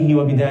 فَخَسَفْنَا بِهِ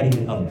وَبِدَارِهِ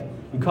الْأَرْضِ.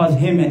 We caused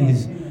him and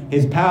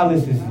his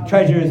palace, his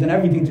treasures and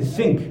everything to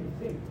sink.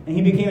 And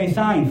he became a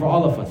sign for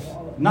all of us,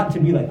 not to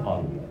be like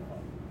Qarun.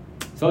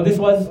 So this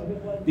was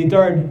the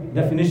third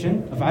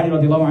definition of Ali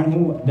radiallahu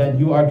anhu, that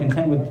you are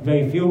content with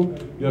very few,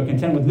 you are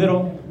content with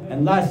little.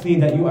 And lastly,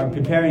 that you are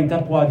preparing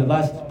taqwa. The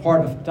last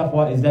part of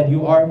taqwa is that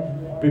you are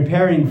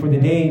preparing for the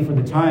day, for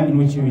the time in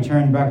which you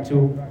return back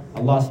to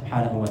Allah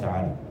subhanahu wa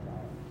ta'ala.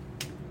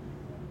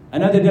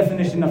 Another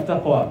definition of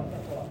taqwa,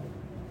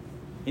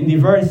 in the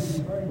verse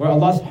where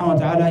Allah subhanahu wa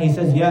ta'ala, He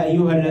says, Ya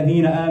ayyuha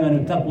alladhina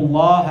amanu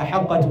taqullaha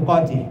haqqa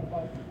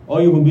tuqatih. O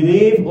you who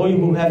believe, O you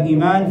who have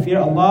iman, fear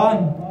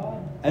Allah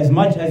as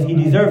much as He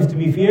deserves to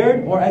be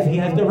feared, or as He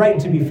has the right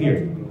to be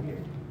feared.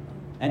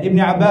 And Ibn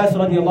Abbas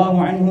radiallahu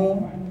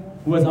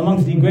anhu, who was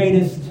amongst the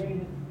greatest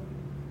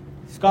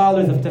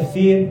scholars of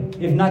tafsir,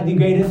 if not the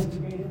greatest,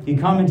 he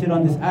commented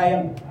on this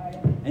ayah,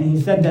 and he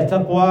said that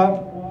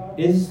taqwa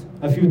is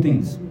a few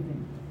things.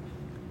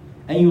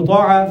 أن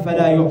يطاع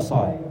فلا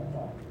يعصى.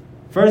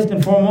 First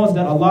and foremost,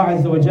 that Allah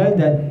Azza wa Jal,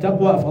 that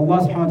taqwa of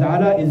Allah subhanahu wa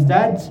ta'ala is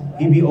that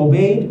He be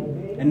obeyed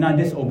and not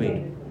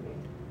disobeyed.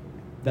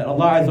 That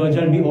Allah Azza wa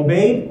Jal be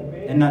obeyed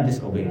and not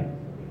disobeyed.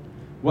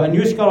 وأن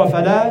يشكر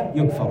فلا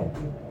يكفر.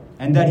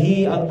 And that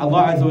He,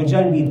 Allah Azza wa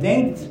Jal, be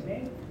thanked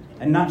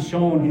and not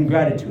shown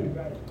ingratitude.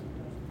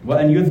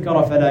 وأن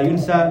يذكر فلا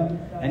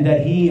ينسى. And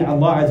that He,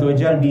 Allah Azza wa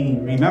Jal, be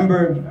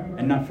remembered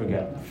and not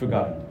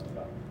forgotten.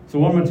 So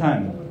one more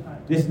time.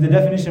 This is the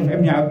definition of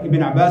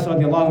Ibn Abbas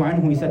radiallahu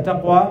anhu. He said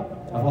taqwa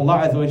of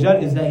Allah Azza wa Jal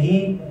is that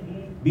He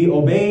be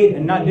obeyed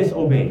and not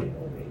disobeyed.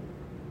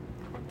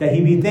 That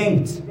He be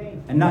thanked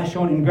and not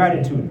shown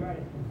ingratitude.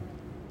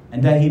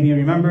 And that He be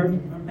remembered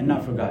and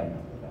not forgotten.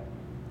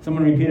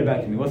 Someone repeat it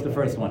back to me. What's the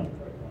first one?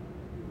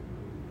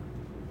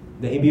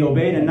 That He be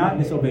obeyed and not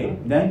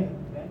disobeyed. Then?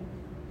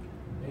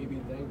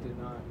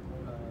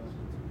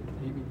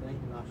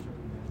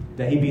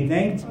 That He be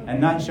thanked and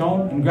not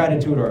shown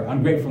ingratitude or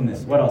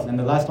ungratefulness. What else? And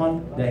the last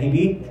one? That He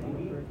be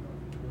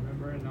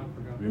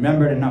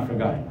remembered and not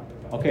forgotten.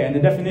 Okay, and the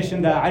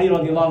definition that Ali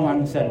radiallahu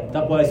anhu said,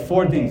 taqwa is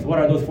 4 things. What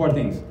are those 4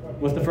 things?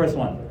 What's the first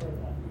one?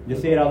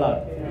 Just say it out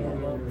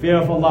loud. Fear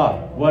of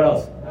Allah. What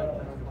else?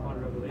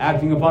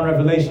 Acting upon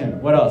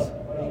revelation. What else?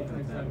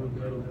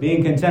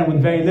 Being content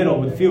with very little,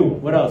 with few.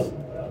 What else?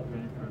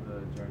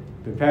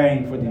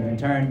 Preparing for the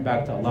return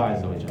back to Allah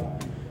Azza wa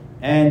Jalla.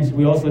 And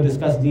we also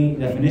discussed the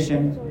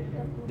definition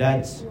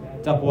that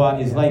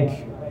taqwa is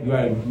like you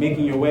are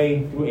making your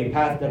way through a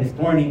path that is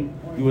thorny.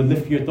 You would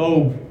lift your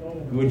thobe.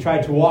 You would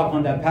try to walk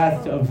on that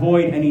path to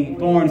avoid any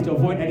thorns, to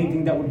avoid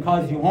anything that would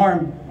cause you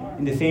harm,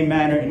 in the same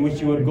manner in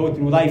which you would go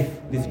through life,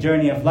 this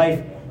journey of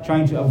life,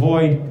 trying to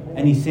avoid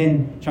any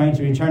sin, trying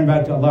to return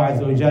back to Allah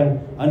Azza wa Jal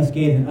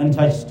unscathed and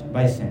untouched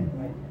by sin.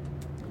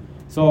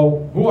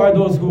 So, who are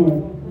those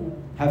who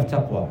have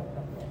taqwa?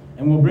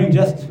 And we'll bring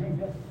just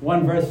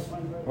one verse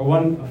or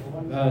one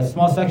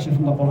small section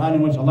from the Quran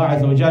in which Allah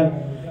Azza wa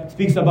Jal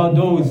speaks about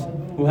those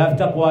who have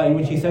taqwa, in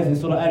which He says in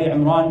Surah Ali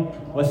Imran,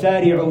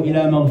 وَسَارِعُوا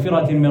إِلَى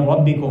مَغْفِرَةٍ مِّن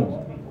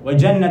رَبِّكُمْ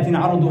وَجَنَّةٍ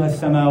عَرْضُهَا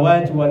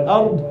السَّمَاوَاتُ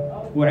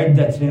وَالْأَرْضُ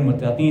وَعِدَّةٍ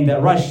لِلْمُتَّقِينَ.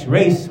 That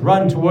race,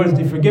 run towards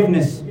the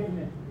forgiveness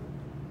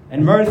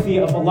and mercy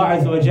of Allah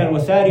Azza wa Jal.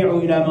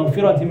 وَسَارِعُوا إِلَى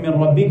مَغْفِرَةٍ مِّن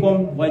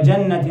رَبِّكُمْ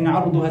وَجَنَّةٍ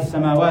عَرْضُهَا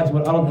السَّمَاوَاتُ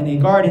وَالْأَرْضُ. And a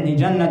garden, a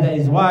Jannah that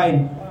is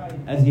wide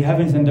as the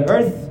heavens and the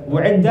earth.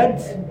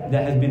 وَعِدَّةٍ,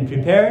 that has been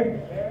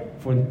prepared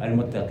for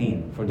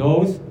al-muttaqeen, for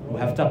those who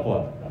have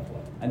taqwa.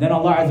 And then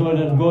Allah Azza wa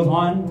Jalla goes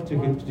on to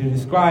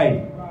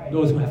describe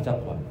those who have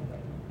taqwa.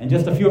 And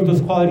just a few of those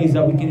qualities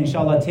that we can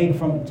inshallah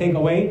take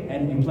away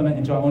and implement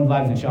into our own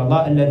lives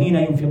inshallah.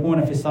 الَّذِينَ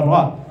يُنْفِقُونَ فِي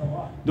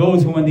السَّرَّاءِ.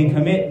 Those who when they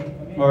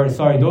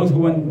those who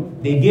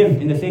when they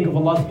give in the sake of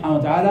Allah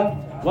subhanahu wa ta'ala,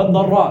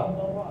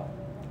 وَالضَّرَّاءِ.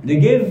 They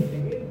give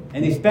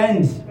and they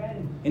spend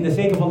in the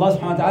sake of Allah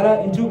subhanahu wa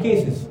ta'ala in 2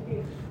 cases.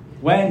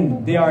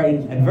 When they are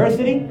in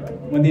adversity,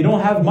 when they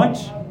don't have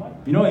much.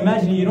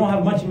 Imagine you don't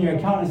have much in your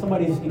account and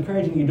somebody is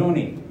encouraging you,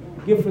 donate.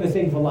 Give for the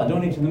sake of Allah,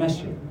 donate to the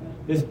masjid.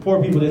 There's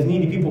poor people, there's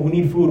needy people who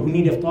need food, who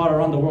need iftar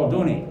around the world,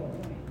 donate.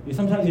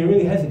 Sometimes you're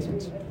really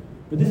hesitant.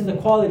 But this is a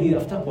quality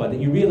of taqwa, that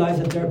you realize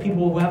that there are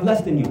people who have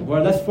less than you, who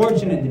are less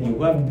fortunate than you,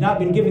 who have not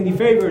been given the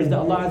favors that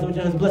Allah Azza wa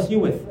Jalla has blessed you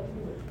with.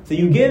 So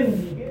you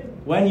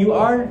give when you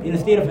are in a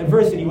state of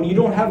adversity, when you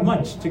don't have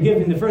much to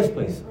give in the first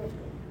place.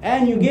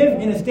 And you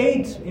give in a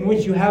state in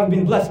which you have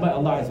been blessed by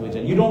Allah Azza wa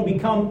Jalla. You don't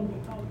become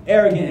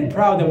arrogant and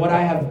proud that what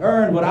I have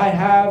earned, what I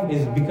have,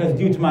 is because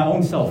due to my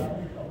own self.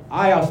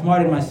 I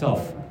outsmarted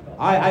myself.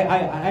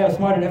 I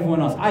outsmarted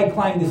everyone else. I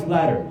climbed this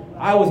ladder.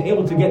 I was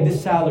able to get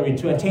this salary,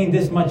 to attain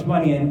this much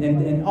money,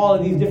 and all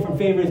of these different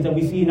favors that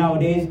we see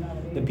nowadays.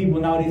 The people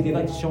nowadays, they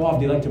like to show off,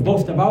 they like to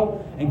boast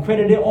about, and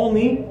credit it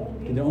only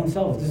to their own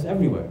selves. This is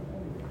everywhere.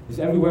 This is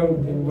everywhere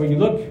where you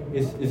look.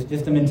 It's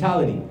just a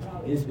mentality.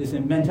 It's a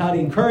mentality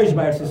encouraged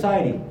by our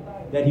society,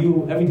 that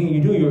everything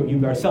you do,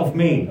 you are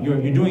self-made.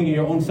 You're doing it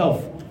your own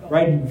self,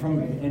 right?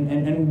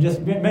 And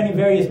just many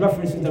various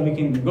references that we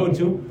can go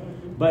to,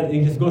 but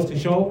it just goes to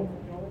show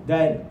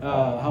that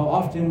how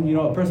often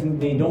a person,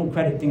 they don't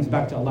credit things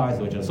back to Allah Azza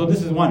wa Jalla. So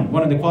this is one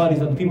of the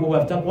qualities of the people who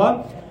have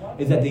taqwa,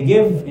 is that they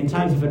give in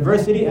times of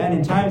adversity and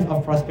in times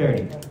of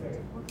prosperity.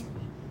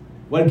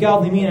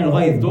 وَالْكَاظِمِينَ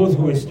الْغَيْظِ, those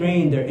who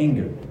restrain their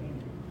anger.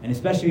 And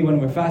especially when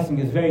we're fasting,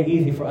 it's very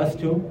easy for us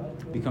to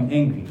become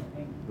angry,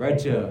 right?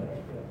 To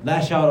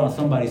lash out on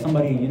somebody,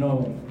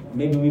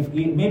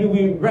 maybe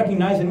we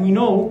recognize and we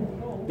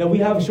know that we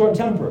have a short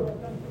temper.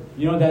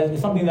 That is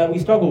something that we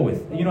struggle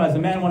with. As a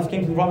man once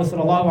came to the Prophet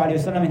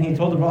ﷺ and he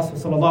told the Prophet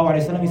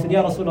ﷺ, he said,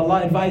 Ya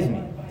Rasulullah, advise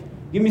me.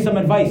 Give me some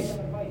advice.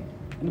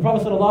 And the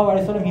Prophet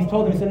ﷺ, he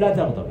told him, he said, La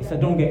taghdab. He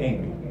said, don't get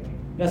angry.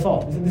 That's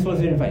all. He said, this was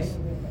his advice.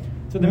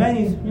 So the man,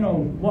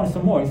 wants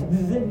some more. He said, this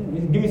is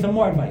it. Give me some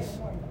more advice.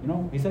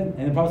 He said,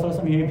 and the Prophet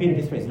ﷺ, he repeated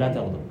his phrase, La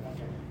taghdab.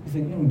 He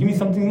said, give me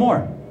something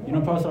more.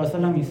 Prophet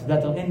ﷺ, he said, La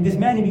taghdab. And this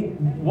man,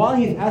 while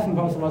he's asking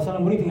Prophet ﷺ,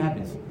 what do you think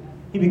happens?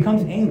 He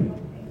becomes angry.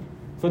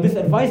 So this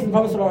advice the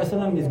Prophet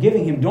ﷺ is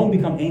giving him, don't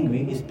become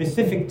angry, is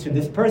specific to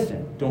this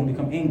person. Don't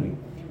become angry.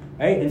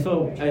 Right? And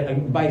so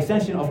by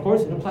extension, of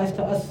course, it applies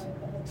to us.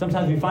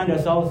 Sometimes we find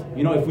ourselves,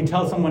 if we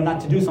tell someone not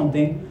to do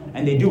something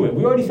and they do it.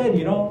 We already said,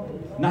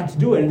 not to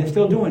do it, and they're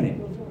still doing it.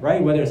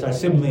 Right? Whether it's our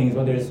siblings,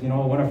 whether it's,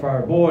 one of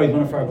our boys,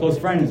 one of our close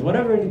friends,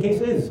 whatever the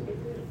case is.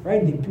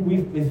 Right?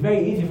 It's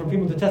very easy for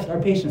people to test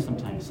our patience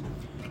sometimes.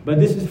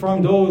 But this is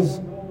from those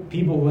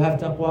people who have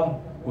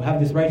taqwa, who have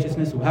this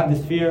righteousness, who have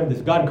this fear,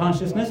 this God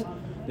consciousness,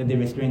 that they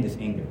restrain this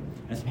anger.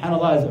 And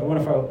subhanAllah, as one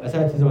of our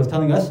asatiz was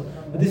telling us,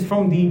 that this is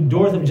from the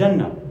doors of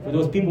Jannah, for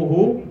those people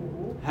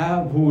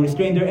who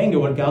restrain their anger,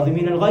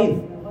 وَالْكَاظِمِينَ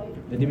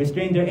الْغَيْظِ, that they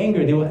restrain their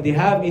anger, they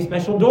have a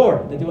special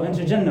door that they will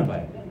enter Jannah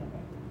by.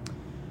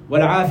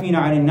 وَالْعَافِينَ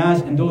عَنِ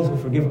النَّاسِ, and those who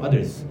forgive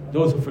others,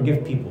 those who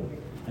forgive people.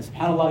 And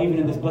subhanAllah, even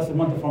in this blessed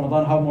month of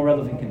Ramadan, how more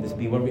relevant can this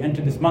be? Where we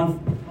enter this month,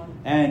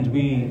 and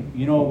we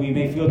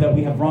may feel that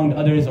we have wronged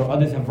others, or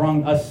others have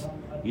wronged us,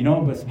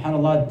 but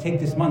subhanAllah, take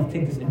this month,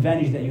 take this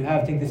advantage that you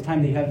have, take this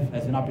time that you have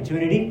as an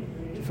opportunity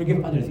to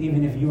forgive others,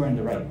 even if you are in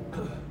the right.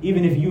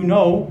 Even if you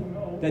know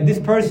that this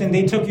person,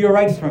 they took your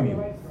rights from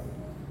you.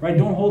 Right?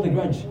 Don't hold a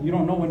grudge. You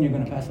don't know when you're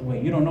going to pass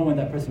away. You don't know when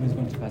that person is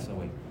going to pass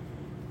away.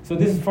 So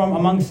this is from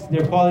amongst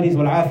their qualities,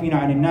 وَالْعَافِينَ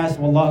عَنِ النَّاسِ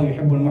وَاللَّهُ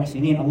يُحِبُّ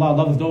الْمُحْسِنِينَ. Allah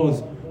loves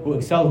those who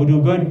excel, who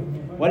do good.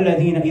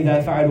 وَالَّذِينَ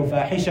إِذَا فَعَلُوا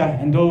فَاحِشَةً,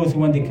 and those who,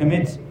 when they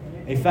commit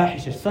a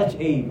fahisha, such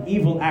a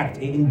evil act,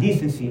 a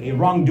indecency, a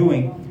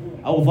wrongdoing,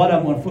 أو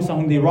ظلموا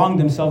أنفسهم, they wrong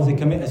themselves, they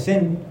commit a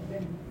sin.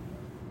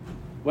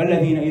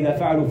 والذين إذا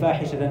فعلوا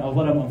فاحشة أو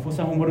ظلموا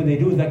أنفسهم, what do?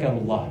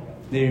 ذكروا الله,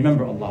 they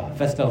remember Allah.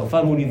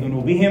 فاستغفروا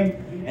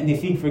لذنوبهم, and they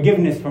seek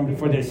forgiveness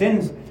for their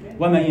sins.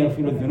 وَمَنْ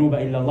يَغْفِرُ الذُّنُوبَ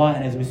إِلَّا اللَّهِ,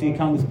 and as we see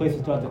countless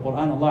places throughout the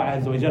Quran, Allah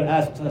Azza wa Jal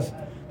asks us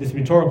this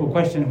rhetorical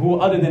question: who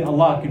other than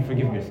Allah can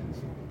forgive your sins?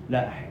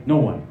 لا, no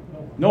one.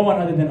 No one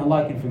other than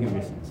Allah can forgive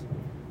your sins.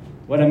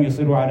 وَلَمْ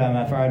يُصِرُّوا عَلَى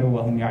مَا فَعَلُوا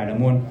وَهُمْ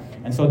يَعْلَمُونَ.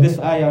 And so this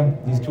ayah,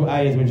 these two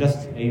ayahs were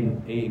just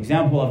an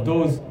example of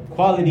those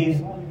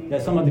qualities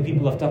that some of the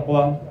people of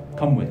taqwa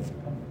come with.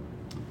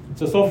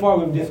 So far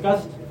we've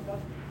discussed,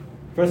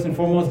 first and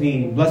foremost,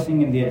 the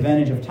blessing and the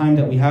advantage of time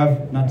that we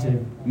have, not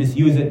to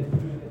misuse it,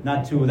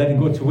 not to let it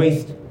go to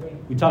waste.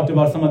 We talked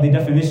about some of the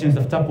definitions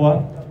of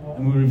taqwa,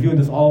 and we reviewed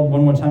this all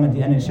one more time at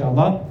the end,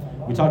 inshallah.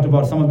 We talked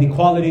about some of the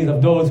qualities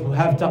of those who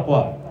have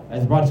taqwa,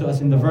 as brought to us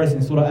in the verse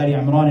in Surah Ali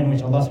Imran, in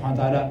which Allah subhanahu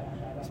wa ta'ala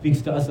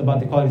speaks to us about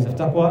the qualities of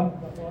taqwa.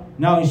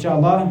 Now,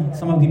 inshallah,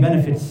 some of the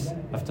benefits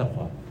of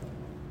taqwa.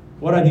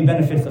 What are the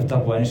benefits of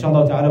taqwa?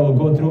 Inshallah ta'ala, we'll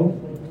go through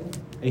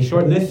a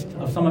short list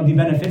of some of the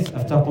benefits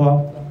of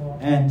taqwa,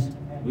 and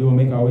we will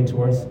make our way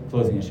towards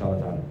closing, inshallah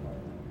ta'ala.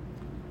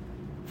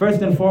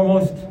 First and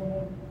foremost,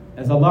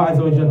 as Allah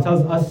Azza wa Jalla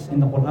tells us in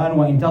the Quran,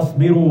 وَإِن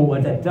تَصْبِرُوا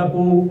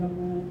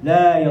وَتَتَّقُوا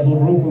لَا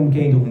يَضُرُّكُمْ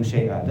كَيْدُهُمْ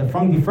شَيْئًا. That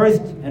from the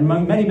first and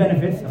among many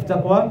benefits of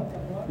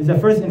taqwa is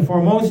that first and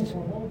foremost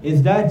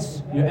is that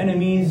your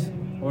enemies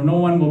or no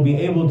one will be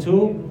able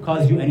to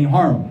cause you any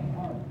harm.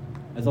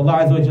 As Allah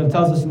Azza wa Jalla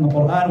tells us in the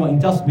Quran,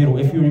 وَإِن تَصْبِرُوا,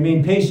 if you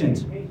remain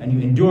patient and you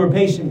endure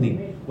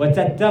patiently,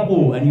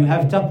 وَتَتَّقُوا, and you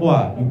have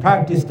taqwa, you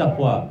practice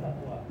taqwa,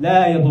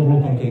 لَا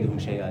يَضُرُّكُمْ كَيْدُهُمْ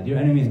شَيْئًا. Your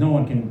enemies, no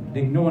one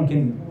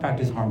can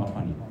practice harm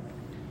upon you.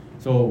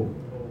 So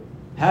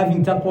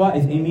having taqwa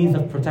is a means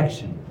of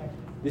protection.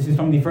 This is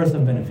from the first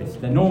of benefits,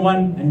 that no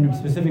one, and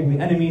specifically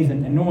enemies,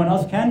 and no one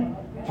else can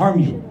harm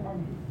you,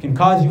 can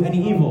cause you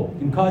any evil,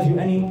 can cause you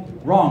any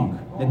wrong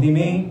that they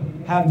may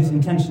have this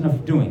intention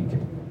of doing.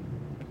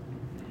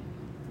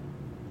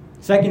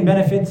 Second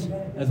benefit,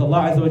 as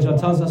Allah Azza wa Jalla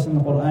tells us in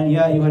the Quran,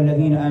 Ya ayyuha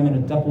alladhina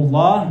amanu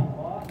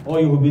attaqullah, all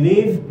you who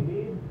believe,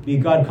 be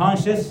God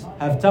conscious,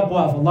 have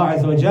taqwa of Allah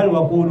Azza wa Jalla,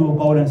 wa qulu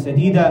qawlan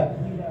sadida,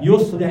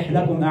 يصلح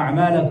لكم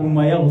أعمالكم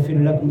ويغفر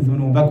لكم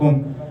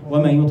ذنوبكم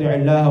ومن يطع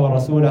الله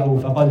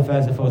ورسوله فقد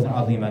فاز فوزا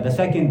عظيما. The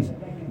second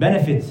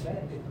benefit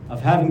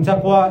of having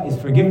taqwa is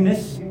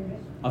forgiveness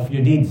of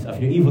your deeds,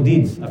 of your evil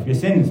deeds, of your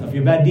sins, of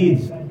your bad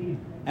deeds,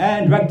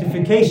 and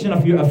rectification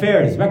of your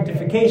affairs,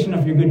 rectification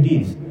of your good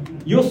deeds.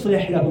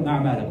 يصلح لكم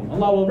أعمالكم.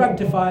 Allah will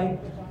rectify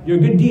your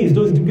good deeds,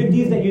 those good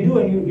deeds that you do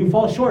and you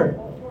fall short.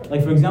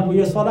 Like for example,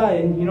 your salah,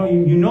 and you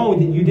know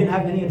that you didn't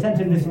have any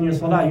attentiveness in your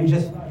salah. You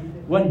just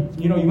went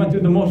through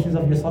the motions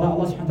of your salah.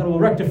 Allah subhanahu wa ta'ala will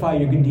rectify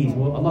your good deeds.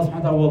 Allah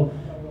subhanahu wa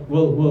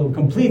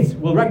ta'ala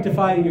will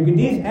rectify your good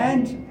deeds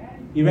and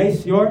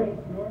erase your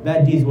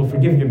bad deeds, will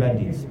forgive your bad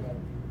deeds.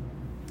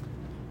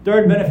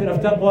 Third benefit of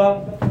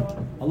taqwa,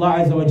 Allah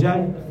Azza wa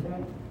Jal,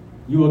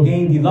 you will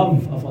gain the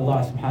love of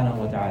Allah subhanahu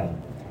wa ta'ala.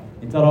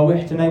 In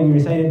Taraweeh tonight we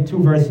recited 2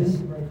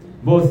 verses,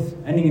 both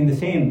ending in the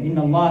same,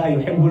 Inna Allah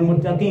yuhibbul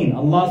muttaqeen.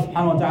 Allah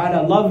subhanahu wa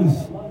ta'ala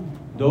loves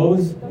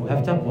those who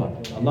have taqwa.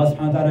 Allah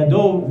subhanahu wa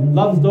ta'ala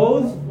loves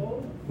those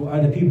who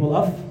are the people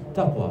of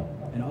taqwa.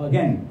 And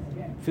again,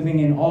 filling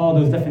in all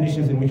those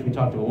definitions in which we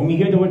talked about. When we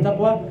hear the word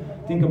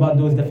taqwa, think about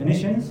those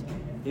definitions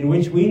in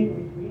which we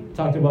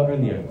talked about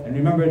earlier. And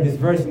remember this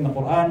verse in the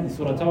Quran, in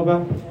Surah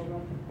Tawbah,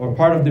 or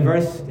part of the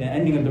verse, the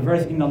ending of the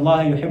verse, Inna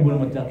Allah yuhibbul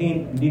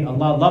muttaqeen. Indeed,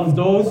 Allah loves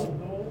those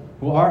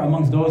who are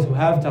amongst those who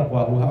have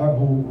taqwa,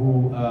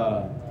 who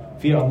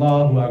fear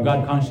Allah, who are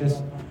God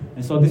conscious.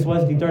 And so this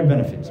was the third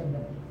benefit.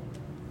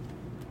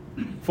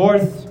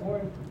 Fourth,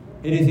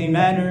 it is a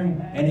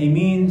manner and a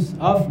means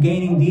of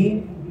gaining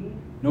the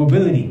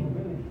nobility,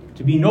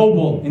 to be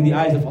noble in the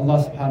eyes of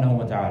Allah subhanahu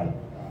wa ta'ala.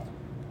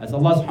 As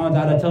Allah subhanahu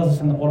wa ta'ala tells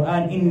us in the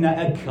Quran,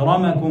 Inna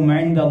akramakum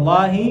inda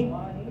Allahi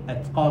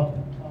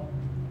atqakum.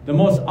 The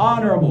most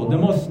honorable, the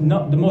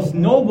most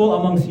noble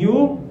amongst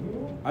you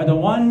are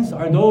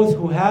those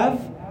who have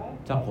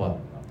taqwa,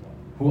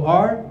 who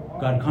are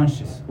God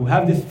conscious, who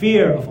have this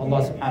fear of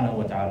Allah subhanahu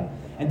wa ta'ala.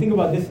 And think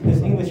about this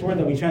English word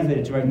that we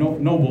translated to, right?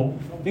 Noble.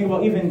 Think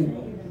about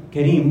even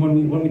Kareem.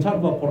 When we talk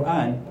about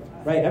Quran,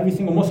 right? Every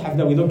single mushaf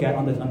that we look at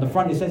on the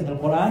front, it says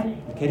Al-Quran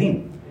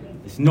Kareem.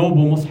 It's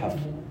noble mushaf.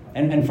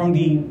 And from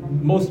the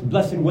most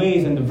blessed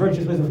ways and the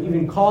virtuous ways of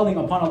even calling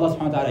upon Allah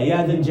subhanahu wa ta'ala,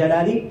 Ya dhal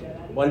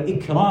jalali wal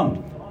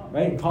ikram,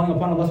 right? Calling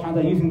upon Allah subhanahu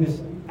wa ta'ala using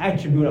this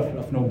attribute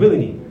of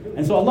nobility.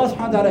 And so Allah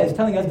subhanahu wa ta'ala is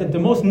telling us that the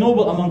most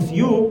noble amongst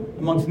you,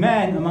 amongst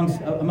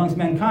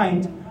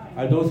mankind,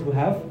 are those who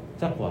have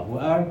taqwa, who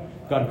are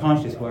God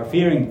conscious, who are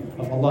fearing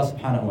of Allah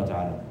subhanahu wa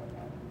ta'ala.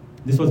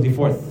 This was the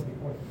fourth.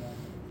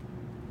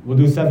 We'll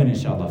do 7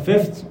 inshallah.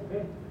 Fifth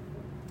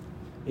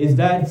is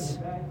that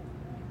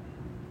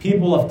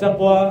people of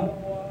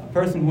taqwa, a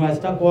person who has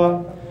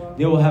taqwa,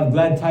 they will have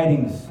glad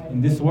tidings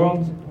in this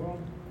world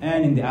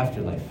and in the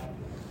afterlife.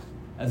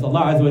 As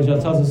Allah Azza wa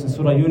Jalla tells us in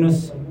Surah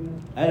Yunus,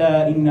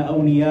 أَلَا إِنَّ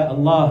أَوْلِيَاءَ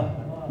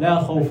اللَّهِ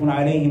لَا خَوْفٌ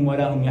عَلَيْهِمْ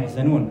وَلَا هُمْ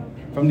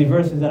يَحْزَنُونَ. From the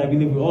verses that I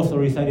believe we also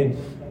recited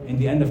in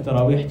the end of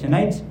Taraweeh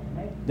tonight,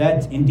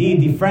 that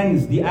indeed the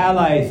friends, the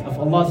allies of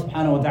Allah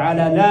subhanahu wa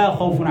ta'ala, لَا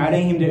خَوْفٌ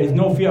عَلَيْهِمْ, there is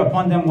no fear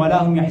upon them,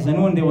 وَلَا هُمْ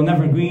يَحْزَنُونَ, they will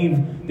never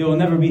grieve, they will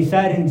never be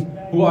saddened.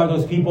 Who are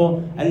those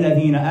people?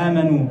 الَّذِينَ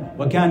آمَنُوا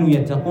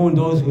وَكَانُوا يَتَّقُونَ,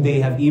 those who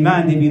they have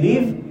iman, they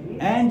believe,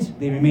 and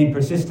they remain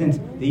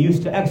persistent. They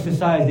used to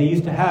exercise, they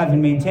used to have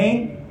and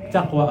maintain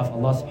taqwa of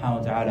Allah subhanahu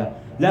wa ta'ala.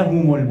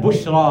 لَهُمُ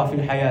الْبُشْرَى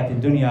فِي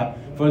الْحَيَاةِ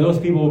الدُّنْيَا, for those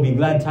people will be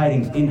glad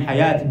tidings in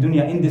hayat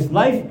dunya, in this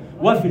life,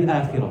 وَفِي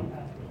الْآخِرَةِ,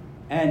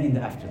 and in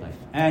the afterlife,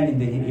 and in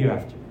the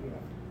hereafter.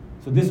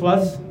 So this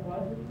was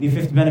the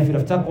fifth benefit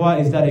of taqwa,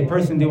 is that a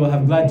person, they will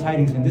have glad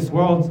tidings in this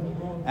world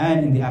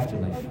and in the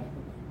afterlife.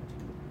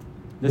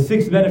 The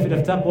sixth benefit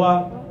of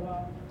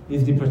taqwa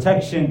is the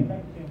protection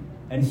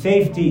and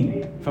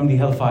safety from the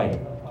hellfire,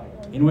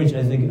 in which,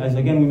 as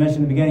again we mentioned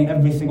in the beginning,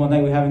 every single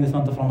night we have in this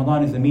month of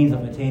Ramadan is the means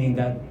of attaining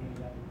that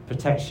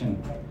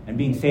protection and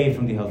being saved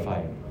from the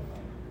hellfire.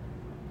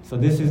 So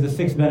this is the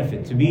sixth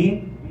benefit, to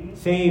be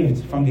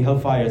saved from the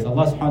hellfires.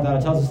 Allah subhanahu wa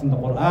ta'ala tells us in the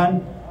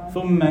Quran,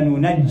 ثُمَّ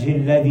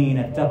نُنَجِّي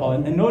الَّذِينَ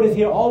اتَّقَوْا. And notice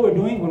here, all we're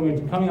doing when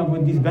we're coming up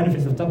with these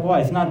benefits of taqwa,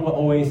 it's not what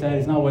OA said,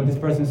 it's not what this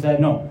person said,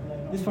 no.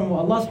 This is from what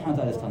Allah subhanahu wa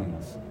ta'ala is telling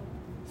us.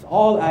 It's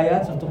all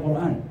ayats of the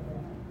Quran.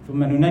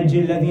 ثُمَّ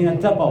نُنَجِّي الَّذِينَ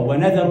اتَّقَوْا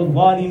وَنَذَرُ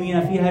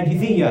الظَّالِمِينَ فِيهَا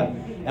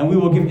جِثِيًّا. And we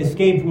will give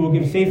escape, we will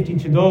give safety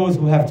to those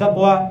who have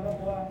taqwa,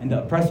 and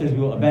the oppressors, we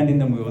will abandon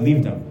them, we will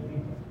leave them.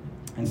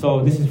 And so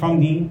this is from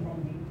the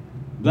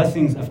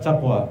blessings of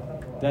taqwa,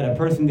 that a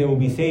person, they will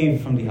be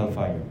saved from the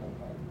hellfire.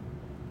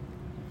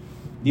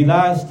 The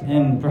last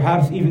and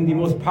perhaps even the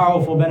most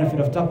powerful benefit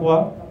of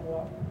taqwa,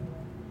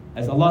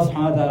 as Allah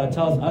subhanahu wa ta'ala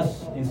tells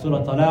us in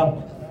Surah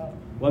Talaq,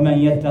 وَمَنْ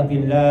يَتَّقِ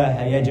اللَّهَ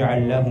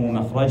يَجْعَلْ لَهُ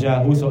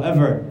مَخْرَجًا.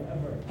 Whosoever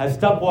has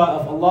taqwa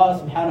of Allah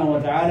subhanahu wa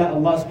ta'ala,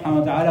 Allah subhanahu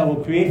wa ta'ala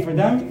will create for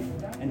them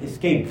an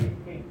escape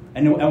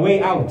and a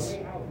way out.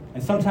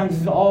 And sometimes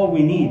this is all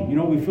we need.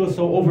 We feel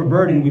so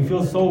overburdened, we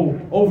feel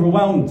so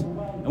overwhelmed,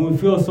 and we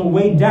feel so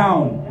weighed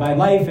down by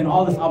life and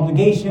all these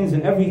obligations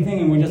and everything,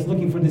 and we're just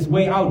looking for this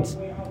way out,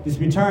 this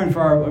return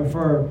for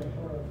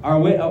a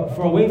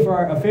way for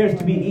our affairs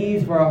to be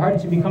eased, for our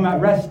hearts to become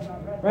at rest,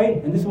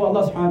 right? And this is what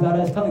Allah subhanahu wa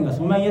ta'ala is telling us.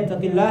 وَمَنْ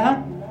يَتَّقِ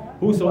اللَّهَ,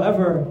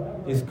 whosoever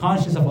is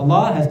conscious of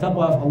Allah, has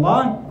taqwa of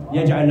Allah,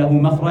 يَجْعَلْ لَهُ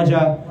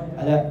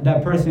مَخْرَجًا,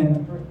 that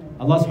person,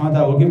 Allah subhanahu wa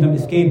ta'ala will give them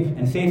escape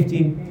and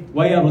safety.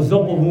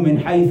 وَيَرْزُقُهُ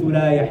مِنْ حَيْثُ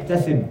لَا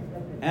يَحْتَسِبُ,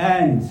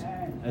 and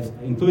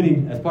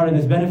included as part of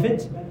this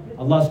benefit,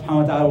 Allah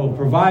subhanahu wa ta'ala will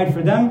provide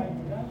for them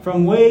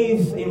from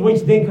ways in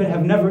which they could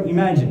have never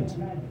imagined.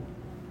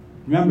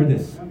 Remember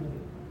this.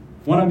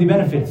 One of the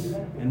benefits,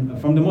 and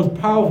from the most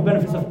powerful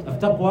benefits of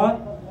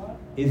taqwa,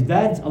 is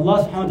that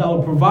Allah subhanahu wa ta'ala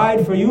will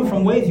provide for you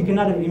from ways you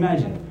cannot have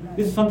imagined.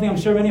 This is something I'm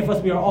sure many of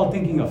us, we are all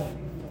thinking of.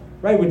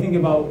 Right? We're thinking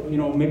about,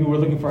 maybe we're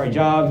looking for our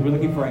jobs, we're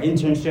looking for our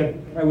internship.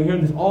 Right? We hear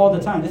this all the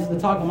time. This is the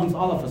talk amongst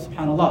all of us,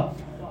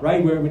 subhanAllah.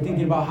 Right? We're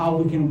thinking about how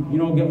we can,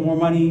 get more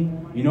money.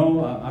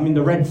 I'm in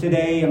the red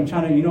today, I'm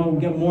trying to,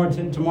 get more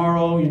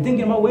tomorrow. You're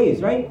thinking about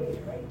ways, right?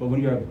 But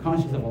when you're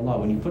conscious of Allah,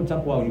 when you put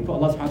taqwa, when you put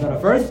Allah subhanahu wa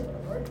ta'ala first,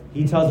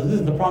 He tells us, this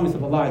is the promise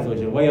of Allah Azza wa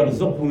Jalla.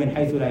 وَيَرْزُقْهُ مِنْ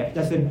حَيْثُ لَا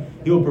يَحْتَسِبُ.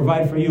 He will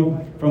provide for you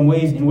from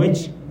ways in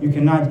which you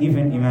cannot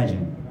even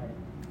imagine.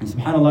 And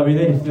subhanAllah,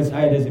 related to this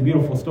ayah, there's a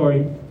beautiful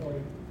story.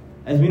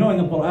 As we know in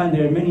the Quran,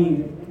 there are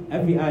many,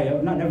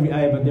 not every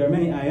ayah, but there are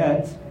many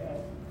ayat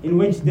in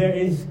which there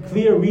is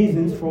clear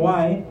reasons for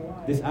why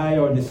this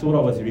ayah or this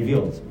surah was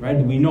revealed. Right?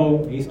 We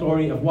know a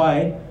story of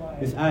why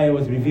this ayah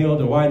was revealed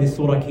or why this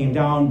surah came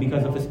down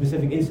because of a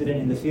specific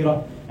incident in the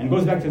seerah. And it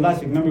goes back to last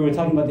week. Remember we were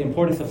talking about the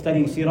importance of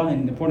studying seerah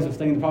and the importance of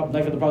studying the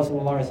life of the Prophet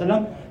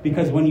ﷺ,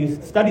 because when you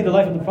study the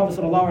life of the Prophet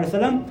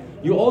ﷺ,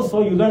 you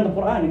learn the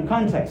Quran in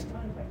context.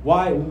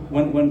 Why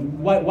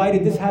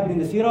did this happen in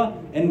the seerah,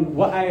 and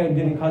what ayah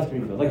did it cause to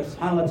reveal? Like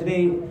subhanAllah,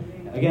 today,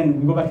 again,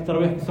 we go back to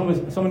Taraweeh,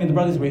 so many of the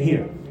brothers were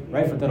here,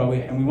 right, for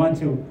Taraweeh, and we want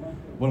to,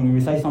 when we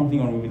recite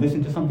something or when we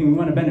listen to something, we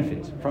want to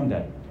benefit from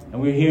that.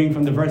 And we're hearing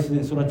from the verses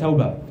in Surah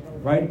Tawbah,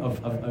 right,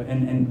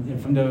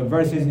 and from the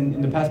verses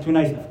in the past 2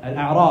 nights,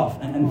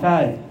 Al-A'raf and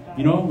Anfal,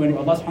 when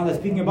Allah subhanahu wa ta'ala is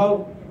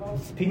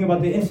speaking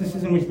about the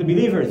instances in which the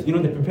believers,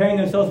 they're preparing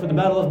themselves for the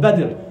battle of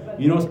Badr,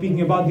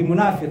 speaking about the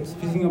munafiqs,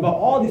 speaking about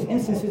all these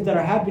instances that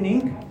are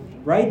happening,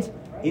 right,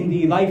 in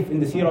the life, in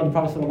the seerah of the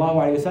Prophet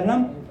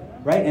ﷺ,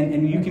 right,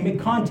 and you can make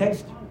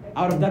context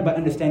out of that by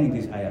understanding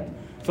these ayat.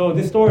 So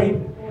this story,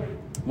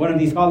 one of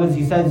these scholars,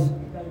 he says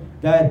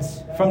that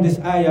from this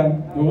ayah,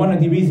 or one of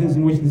the reasons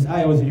in which this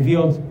ayah was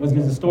revealed, was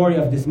the story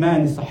of this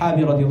man, this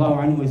Sahabi radiallahu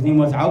anhu. His name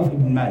was Auf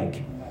ibn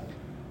Malik.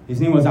 His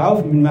name was Auf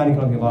ibn Malik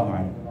radiallahu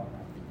anhu.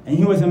 And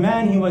he was a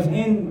man, he was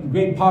in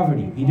great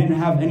poverty. He didn't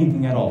have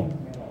anything at all.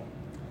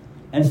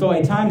 And so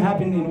a time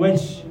happened in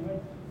which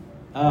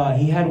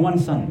he had one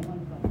son.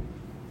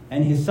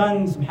 And his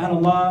son,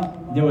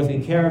 subhanAllah, there was a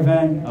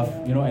caravan of,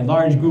 a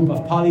large group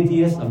of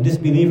polytheists, of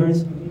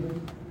disbelievers,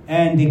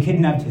 and they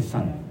kidnapped his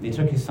son. They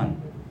took his son.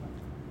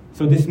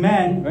 So this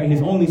man, right,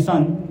 his only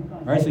son,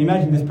 right, so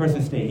imagine this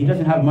person's state. He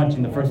doesn't have much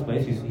in the first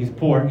place. He's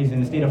poor. He's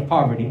in a state of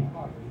poverty.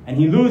 And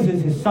he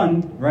loses his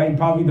son, right,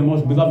 probably the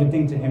most beloved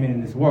thing to him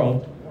in this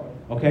world.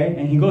 Okay,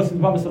 and he goes to the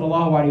Prophet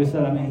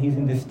ﷺ, and he's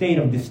in this state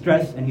of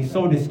distress, and he's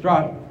so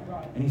distraught,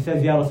 and he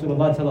says, Ya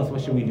Rasulullah, tell us,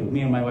 what should we do? Me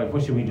and my wife,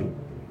 what should we do?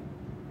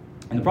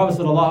 And the Prophet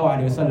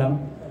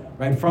ﷺ,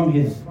 right, from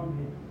his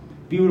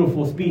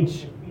beautiful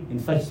speech, in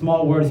such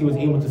small words, he was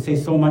able to say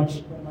so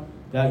much,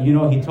 that,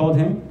 he told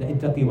him,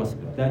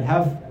 that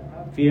have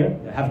fear,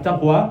 have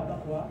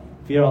taqwa,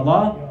 fear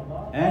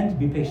Allah, and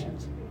be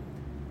patient.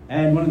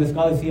 And one of the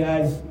scholars, he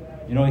adds,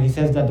 he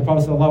says that the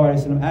Prophet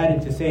ﷺ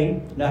added to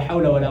say, La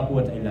hawla wa la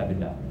quwwata illa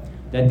billah,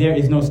 that there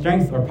is no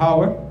strength or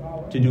power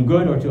to do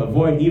good or to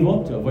avoid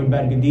evil, to avoid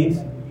good deeds,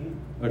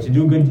 or to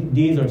do good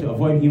deeds or to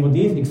avoid evil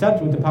deeds,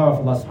 except with the power of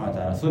Allah subhanahu wa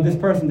ta'ala. So this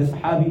person, this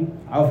Sahabi,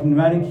 Auf ibn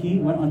Malik, he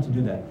went on to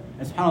do that.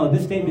 And subhanAllah,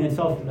 this statement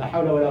itself, La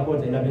hawla wa la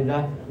quwwata illa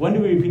billah, when do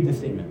we repeat this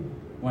statement?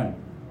 When?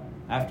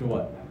 After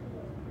what?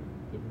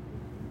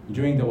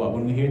 During the what?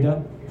 When we hear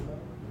the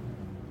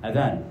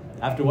adhan.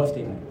 After what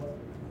statement?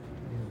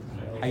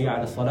 Hayya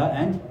ala salah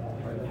and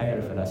hayya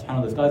ala falah.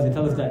 SubhanAllah, the scholars, they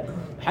tell us that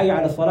hayya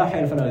ala salah,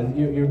 hayya ala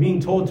falah, you're being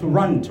told to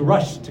run, to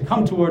rush, to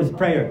come towards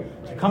prayer,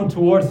 to come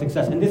towards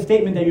success. And this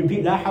statement that you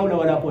repeat, la hawla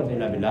wa la quwwata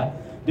illa billah,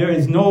 there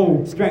is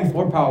no strength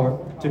or power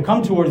to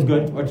come towards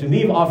good or to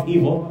leave off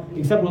evil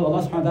except with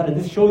Allah subhanahu wa ta'ala.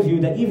 This shows you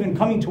that even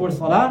coming towards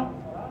salah,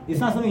 it's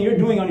not something you're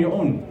doing on your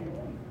own.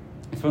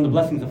 It's from the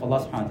blessings of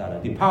Allah subhanahu wa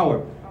ta'ala, the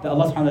power that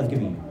Allah subhanahu wa ta'ala has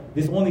given you.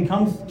 This only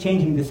comes,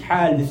 changing this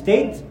hal, this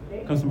state,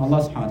 comes from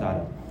Allah subhanahu wa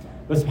ta'ala.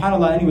 But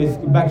subhanAllah, anyways,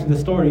 back to the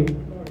story.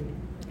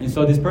 And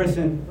so this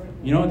person,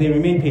 they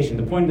remained patient.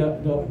 The point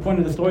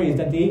of the story is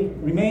that they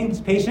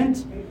remained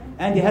patient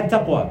and they had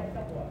taqwa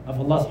of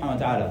Allah subhanahu wa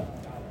ta'ala.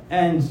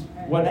 And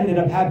what ended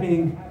up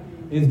happening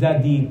is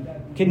that the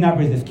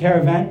kidnappers, this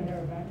caravan,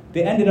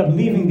 they ended up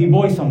leaving the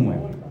boy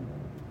somewhere.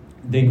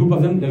 The group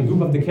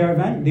of the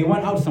caravan, they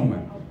went out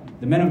somewhere.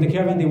 The men of the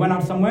caravan, they went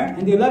out somewhere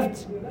and they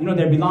left,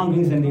 their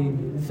belongings, and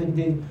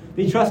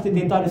they trusted,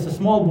 they thought it's a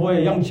small boy,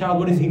 a young child,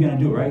 what is he going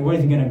to do, right? Where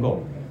is he going to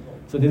go?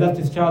 So they left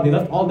his child, they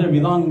left all their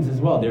belongings as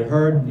well. Their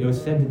herd, it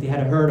was said that they had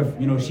a herd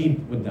of, sheep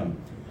with them.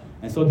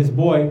 And so this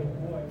boy,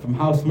 from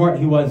how smart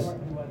he was,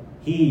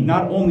 he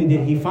not only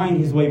did he find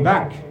his way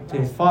back to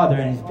his father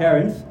and his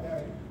parents,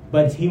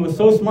 but he was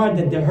so smart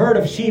that the herd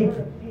of sheep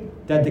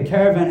that the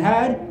caravan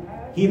had,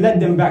 he led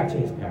them back to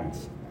his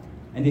parents.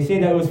 And they say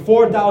that it was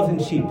 4,000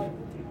 sheep.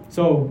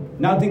 So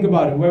now think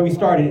about it, where we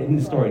started in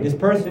the story. This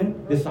person,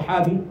 this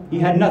Sahabi, he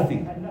had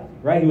nothing,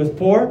 right? He was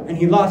poor and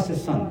he lost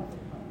his son.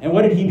 And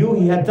what did he do?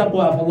 He had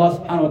taqwa of Allah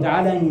subhanahu wa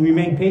ta'ala, and he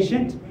remained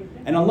patient.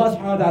 And Allah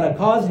subhanahu wa ta'ala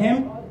caused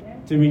him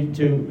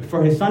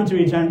for his son to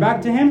return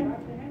back to him.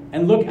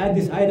 And look at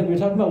this ayah that we were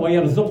talking about.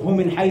 وَيَرْزُقْهُ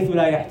مِنْ حَيْثُ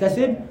لَا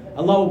يَحْتَسِبْ.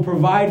 Allah will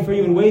provide for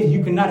you in ways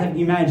you could not have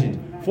imagined.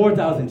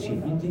 4,000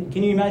 sheep.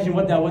 Can you imagine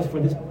what that was for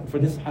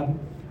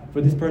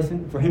this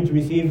person? For him to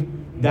receive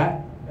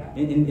that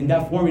in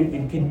that form,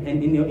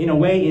 in a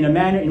way, in a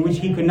manner in which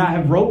he could not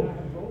have wrote,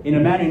 in a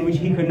manner in which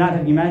he could not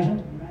have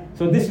imagined.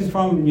 So this is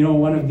from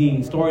one of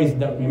the stories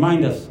that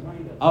remind us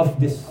of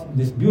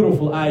this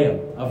beautiful ayah,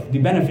 of the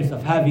benefits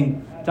of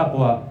having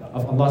taqwa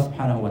of Allah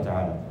subhanahu wa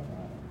ta'ala.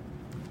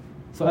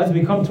 So as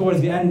we come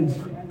towards the end,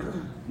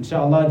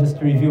 inshallah, just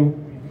to review,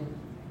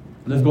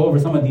 let's go over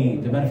some of the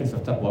benefits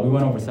of taqwa. We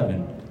went over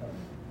 7.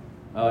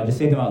 Just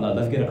say them out loud.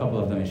 Let's get a couple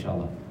of them,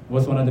 inshallah.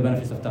 What's one of the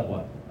benefits of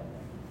taqwa?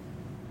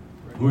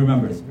 Who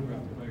remembers?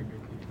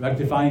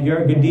 Rectifying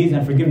your good deeds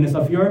and forgiveness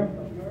of your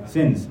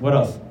sins. What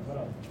else?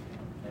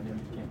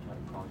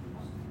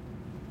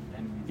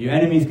 Your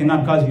enemies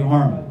cannot cause you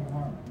harm.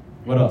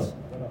 What else?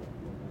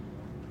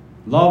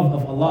 Love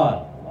of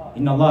Allah.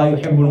 Inna Allah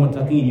yuhibbul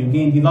muttaqeen. You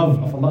gain the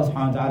love of Allah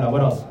subhanahu wa ta'ala.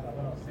 What else?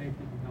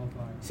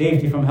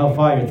 Safety from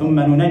hellfire. ثُمَّ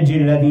نُنَجِّي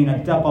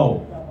الَّذِينَ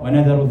اتَّقَوْا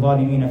وَنَذَرُ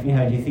الظَّالِمِينَ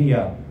فِيهَا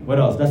جِثِيًّا. What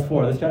else? That's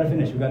 4. Let's try to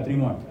finish. We got 3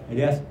 more.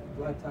 Yes?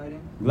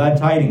 Glad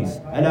tidings.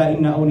 أَلَا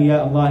إِنَّ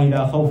أَوْلِيَاءَ اللَّهِ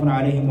لَا خَوْفٌ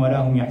عَلَيْهِمْ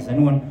وَلَا هُمْ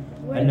يَحْزَنُونَ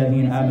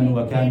الَّذِينَ آمَنُوا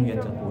وَكَانُوا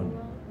يَتَّقُونَ.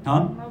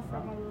 Huh?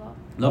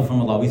 Love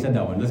from Allah. We said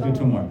that one. Let's do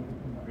 2 more.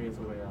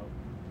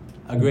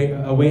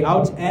 A way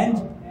out,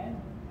 and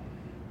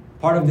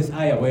part of this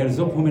ayah,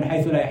 وَيَرْزُقْهُ مِنْ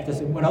حَيْثُ لَا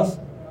يَحْتَسِبْ. What else?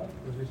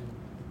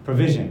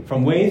 Provision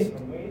from ways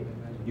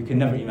you can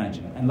never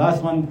imagine. And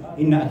last one,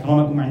 إِنَّ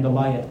أَكْرَمَكُمْ عِنْدَ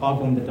اللَّهِ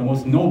أَتْقَاكُمْ. That the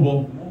most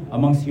noble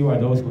amongst you are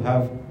those who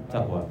have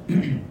taqwa.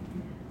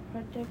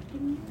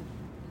 Protecting you.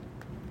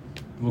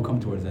 We'll come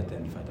towards that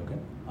then, okay?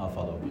 I'll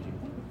follow up with you.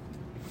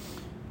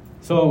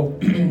 So,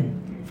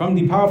 from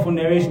the powerful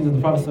narrations of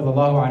the Prophet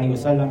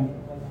ﷺ,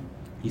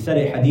 he said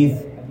a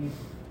hadith,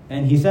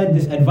 and he said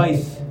this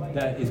advice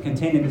that is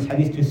contained in this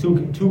hadith to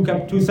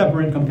two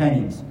separate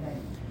companions.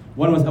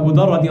 One was Abu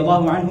Dharr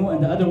radiallahu anhu,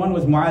 and the other one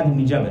was Mu'adh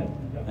ibn Jabal.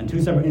 And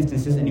 2 separate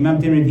instances, and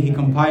Imam Tirmidhi, he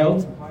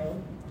compiled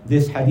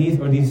this hadith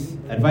or these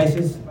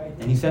advices,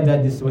 and he said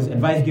that this was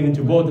advice given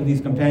to both of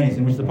these companions,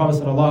 in which the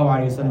Prophet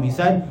ﷺ, he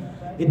said,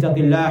 اتق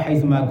الله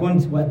حيثما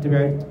كنت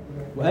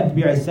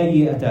وأتبع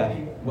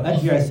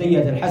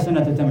السيئة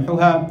الحسنة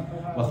تمحها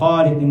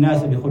وخالق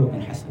الناس بخلق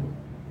حسن.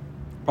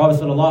 Prophet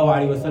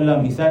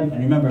ﷺ, he said, and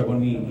remember, when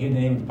we hear the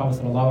name of the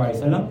Prophet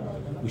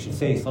ﷺ, we should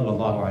say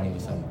sallallahu alayhi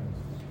wasallam.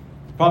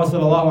 The Prophet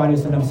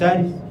ﷺ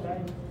said,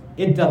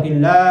 اتق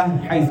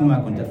الله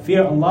حيثما كنت.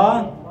 Fear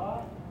Allah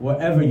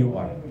wherever you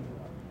are.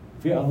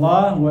 Fear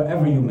Allah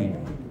wherever you may be.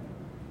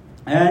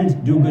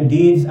 And do good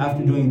deeds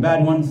after doing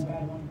bad ones.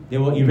 They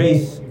will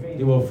erase.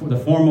 The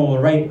former will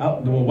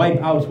wipe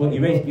out, will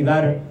erase the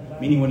latter.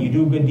 Meaning, when you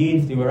do good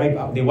deeds, they wipe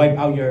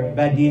out your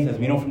bad deeds, as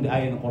we know from the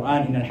ayah in the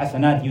Quran. إِنَّ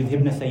الْحَسَنَاتِ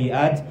يُذْهِبْنَ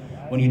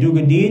السَّيِّئَاتِ. When you do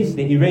good deeds,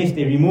 they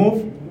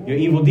remove your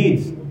evil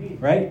deeds,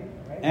 right?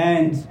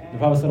 And the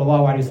Prophet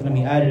ﷺ,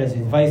 he added as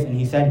his advice, and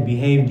he said,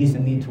 behave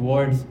decently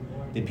towards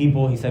the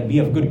people. He said, be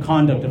of good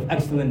conduct, of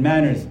excellent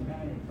manners,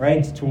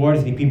 right,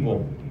 towards the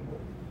people.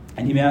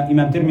 And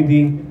Imam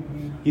Tirmidhi,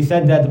 he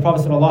said that the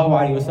Prophet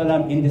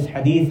ﷺ, in this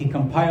hadith, he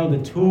compiled the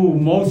 2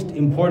 most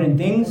important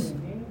things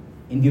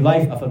in the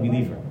life of a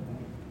believer.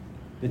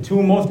 The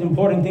 2 most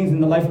important things in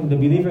the life of the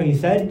believer, he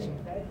said,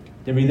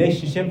 the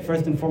relationship,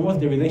 first and foremost,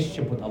 the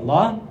relationship with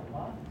Allah,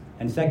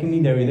 and secondly,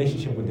 the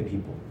relationship with the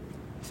people.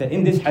 He said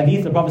in this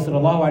hadith, the Prophet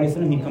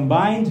ﷺ, he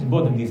combined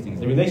both of these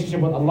things. The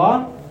relationship with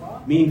Allah,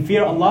 meaning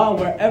fear Allah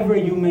wherever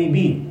you may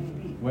be,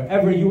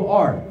 wherever you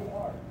are.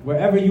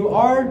 Wherever you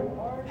are,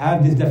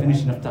 have this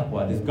definition of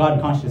taqwa, this God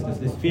consciousness,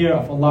 this fear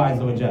of Allah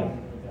Azza wa Jal,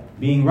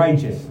 being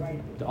righteous,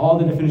 all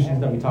the definitions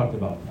that we talked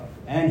about.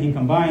 And he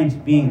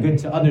combined being good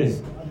to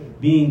others,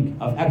 being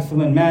of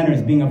excellent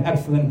manners, being of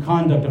excellent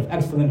conduct, of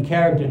excellent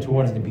character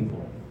towards the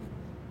people.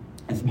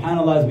 And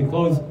subhanAllah, as we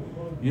close,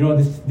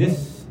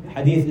 this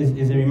hadith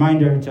is a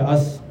reminder to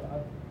us,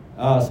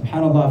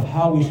 subhanAllah, of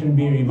how we should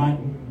be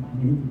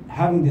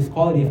having this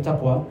quality of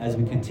taqwa as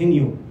we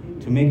continue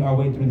to make our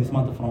way through this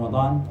month of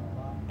Ramadan,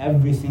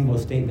 every single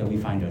state that we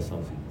find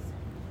ourselves in.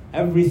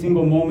 Every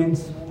single moment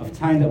of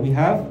time that we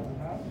have,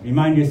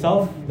 Remind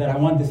yourself that I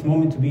want this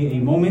moment to be a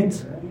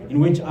moment in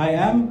which I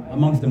am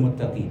amongst the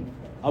muttaqeen,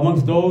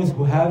 amongst those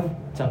who have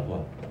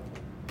taqwa.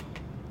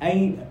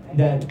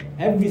 That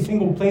every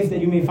single place that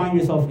you may find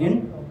yourself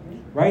in,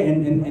 right?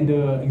 And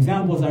the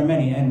examples are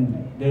many.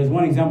 And there's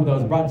one example that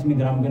was brought to me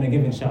that I'm going to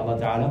give, inshallah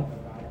ta'ala.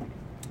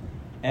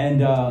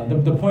 And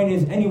the point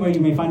is, anywhere you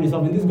may find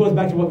yourself, and this goes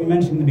back to what we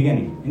mentioned in the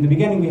beginning. In the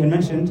beginning, we had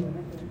mentioned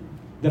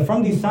that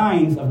from the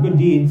signs of good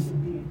deeds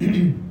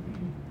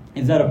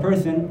is that a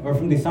person, or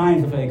from the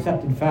signs of an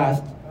accepted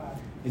fast,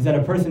 is that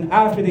a person,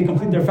 after they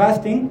complete their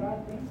fasting,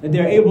 that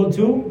they're able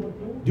to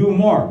do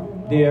more.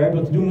 They are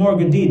able to do more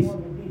good deeds.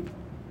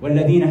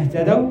 وَالَّذِينَ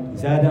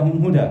اهْتَدَوْا زَادَهُمْ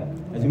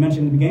هُدًى. As we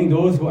mentioned in the beginning,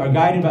 those who are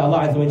guided by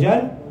Allah Azza wa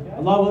Jal,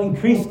 Allah will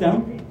increase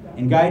them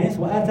in guidance.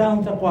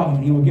 وَآتَاهُمْ تَقْوَاهُمْ.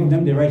 And He will give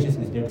them their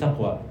righteousness, their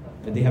taqwa,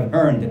 that they have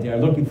earned, that they are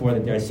looking for,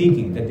 that they are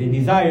seeking, that they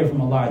desire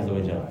from Allah Azza wa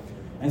Jal.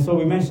 And so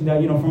we mentioned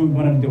that, from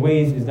one of the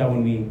ways is that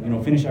when we,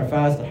 finish our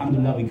fast,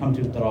 alhamdulillah, we come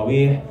to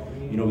Taraweeh,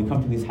 we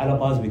come to these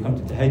halaqas, we come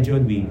to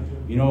tahajjud,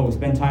 we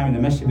spend time in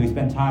the masjid, we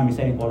spend time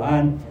reciting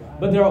Quran.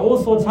 But there are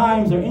also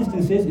times or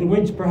instances in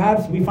which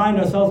perhaps we find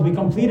ourselves, we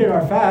completed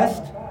our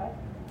fast,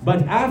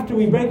 but after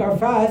we break our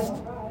fast,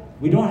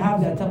 we don't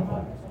have that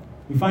taqwa.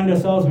 We find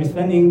ourselves, we're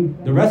spending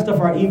the rest of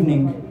our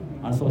evening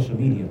on social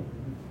media.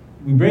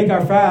 We break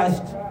our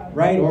fast,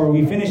 right, or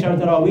we finish our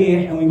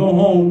Taraweeh and we go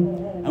home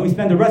and we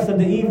spend the rest of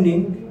the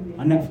evening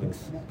on Netflix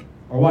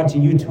or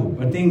watching YouTube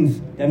or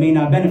things that may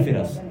not benefit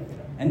us.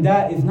 And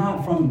that is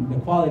not from the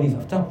qualities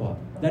of taqwa.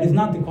 That is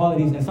not the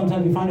qualities, and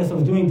sometimes we find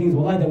ourselves doing things,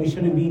 wallahi, that we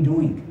shouldn't be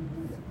doing.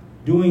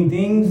 Doing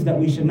things that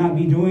we should not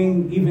be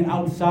doing even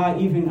outside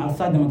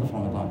the month of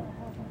Ramadan.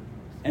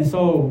 And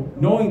so,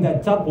 knowing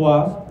that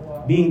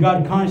taqwa, being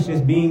God conscious,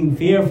 being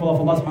fearful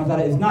of Allah subhanahu wa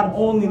ta'ala, is not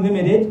only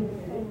limited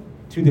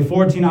to the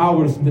 14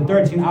 hours, the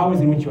 13 hours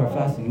in which you are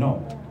fasting.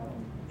 No.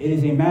 It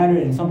is a matter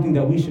and something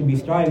that we should be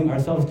striving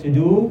ourselves to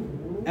do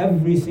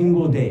every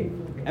single day.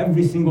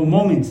 Every single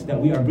moment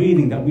that we are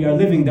breathing, that we are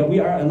living, that we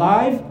are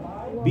alive,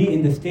 be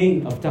in the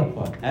state of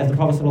taqwa. As the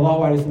Prophet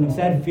ﷺ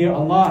said, fear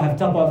Allah, have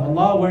taqwa of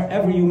Allah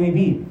wherever you may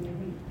be.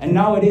 And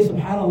nowadays,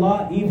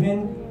 subhanAllah,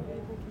 even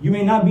you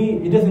may not be,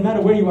 it doesn't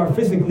matter where you are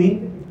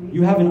physically,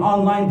 you have an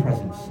online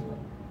presence.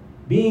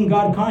 Being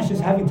God conscious,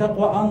 having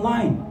taqwa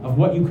online, of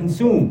what you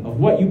consume, of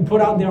what you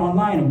put out there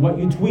online, of what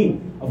you tweet,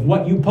 of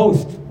what you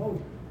post.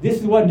 This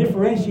is what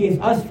differentiates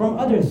us from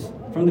others,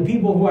 from the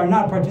people who are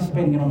not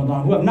participating in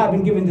Ramadan, who have not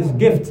been given this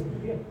gift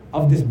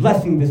of this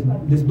blessing,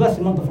 this blessed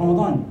month of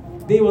Ramadan.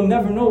 They will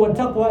never know what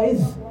taqwa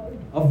is,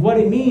 of what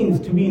it means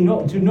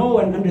to know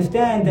and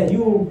understand that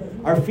you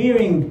are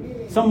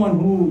fearing someone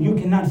who you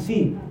cannot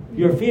see.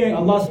 You're fearing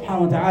Allah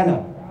subhanahu wa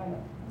ta'ala.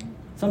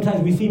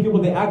 Sometimes we see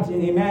people, they act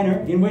in a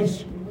manner in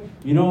which,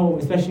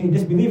 especially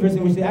disbelievers,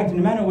 in which they act in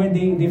a manner where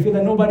they feel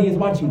that nobody is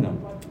watching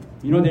them.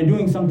 They're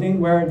doing something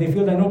where they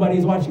feel that nobody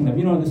is watching them.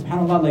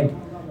 SubhanAllah,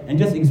 and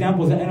just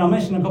examples, and I'll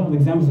mention a couple of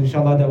examples,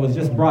 inshallah, that was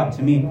just brought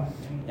to me.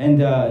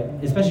 And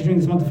especially during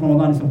this month of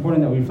Ramadan, it's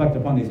important that we reflect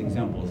upon these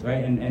examples,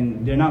 right?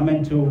 And they're not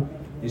meant to,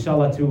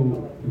 inshallah,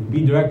 to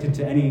be directed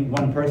to any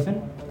one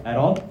person at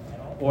all,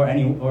 but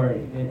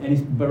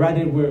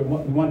rather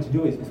what we want to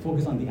do is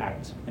focus on the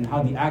act, and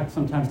how the act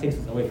sometimes takes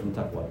us away from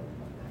taqwa.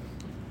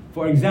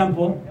 For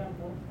example,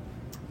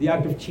 the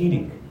act of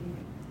cheating,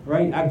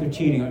 right? Act of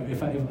cheating.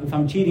 If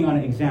I'm cheating on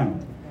an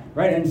exam,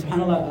 right? And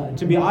subhanAllah,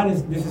 to be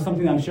honest, this is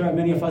something that I'm sure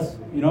many of us,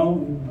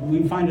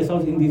 we find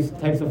ourselves in these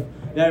types of,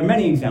 there are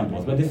many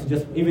examples, but this is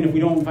just, even if we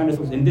don't find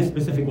ourselves in this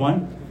specific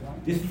one,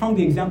 this is from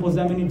the examples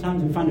that many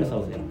times we find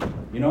ourselves in,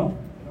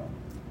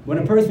 When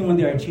a person, when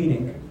they are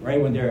cheating, right?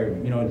 When they're,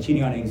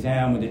 cheating on an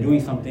exam, when they're doing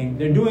something,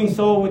 they're doing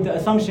so with the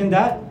assumption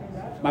that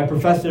my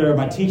professor,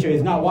 my teacher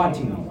is not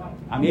watching me.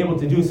 I'm able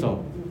to do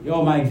so.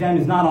 My exam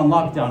is not on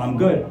lockdown, I'm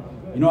good.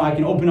 I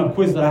can open up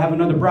Quizlet, I have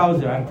another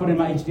browser, I put in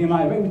my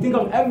HDMI. Right? We think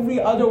of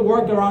every other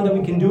workaround that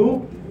we can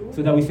do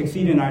so that we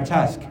succeed in our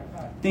task,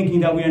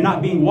 thinking that we are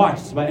not being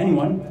watched by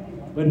anyone.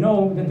 But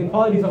know that the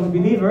qualities of a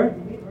believer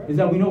is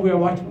that we know we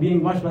are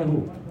being watched by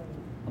who?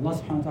 Allah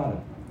subhanahu wa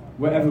ta'ala.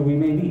 Wherever we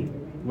may be,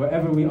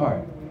 wherever we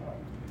are.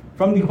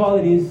 From the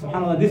qualities,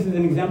 subhanAllah, this is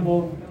an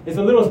example. It's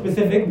a little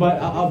specific,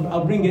 but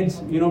I'll bring it,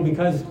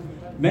 because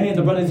many of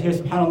the brothers here,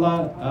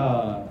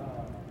 subhanAllah,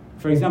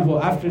 for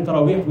example, after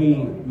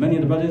Taraweeh, many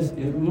of the brothers,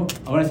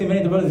 when I say many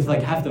of the brothers, it's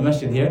like half the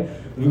masjid here,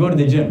 we go to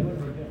the gym,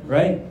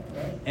 right?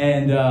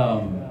 And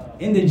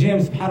in the gym,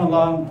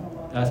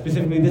 subhanAllah,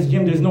 specifically this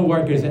gym, there's no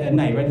workers at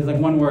night, right? There's like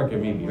one worker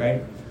maybe,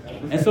 right?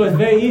 And so it's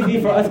very easy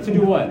for us to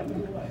do what?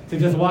 To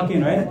just walk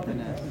in, right?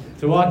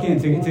 To walk in,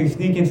 to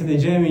sneak into the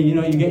gym, and you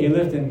get your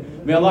lift,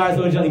 and may Allah Azza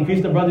wa Jalla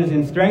increase the brothers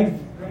in strength,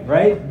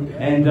 right?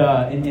 And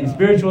in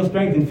spiritual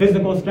strength, in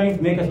physical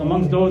strength, make us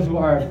amongst those who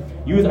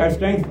use our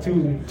strength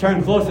to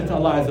turn closer to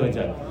Allah Azza wa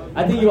Jalla.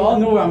 I think you all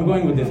know where I'm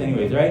going with this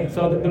anyways, right?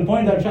 So the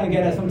point that I'm trying to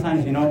get at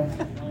sometimes,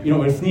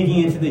 we're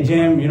sneaking into the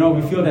gym,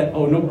 we feel that,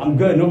 oh, no, I'm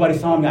good, nobody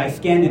saw me, I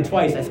scanned it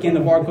twice, I scanned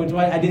the barcode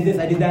twice, I did this,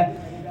 I did that.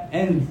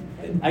 And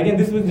again,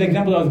 this was the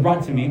example that was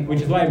brought to me,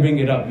 which is why I bring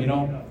it up,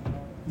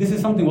 This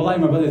is something, wallahi,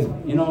 my brothers,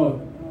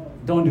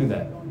 don't do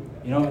that.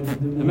 You know,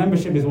 the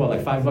membership is what,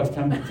 like $5,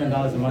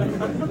 $10 a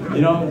month?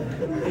 You know,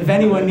 if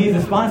anyone needs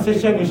a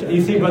sponsorship,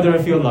 you see Brother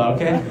Rafiullah,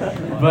 okay?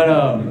 But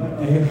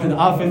the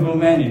office will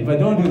manage. But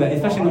don't do that,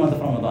 especially in the month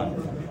of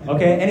Ramadan.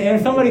 Okay, and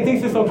if somebody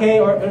thinks it's okay,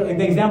 or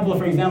the example,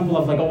 for example,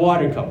 of like a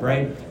water cup,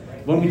 right?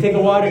 When we take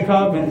a water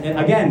cup, and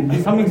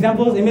again, some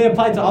examples, it may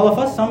apply to all of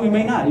us, some we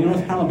may not. You know,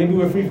 subhanAllah, maybe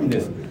we're free from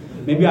this.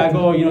 Maybe I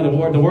go, you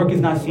know, the work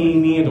is not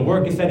seeing me, the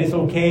work is said it's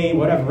okay,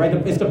 whatever, right?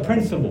 It's the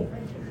principle.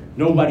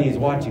 Nobody is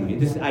watching me.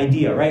 This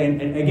idea, right?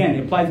 And again,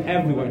 it applies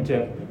everywhere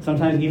to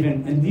sometimes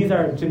even, and these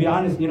are, to be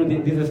honest, you know,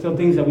 these are still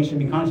things that we should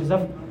be conscious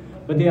of,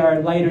 but they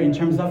are lighter in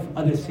terms of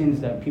other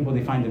sins that people,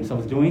 they find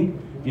themselves doing.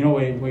 You know,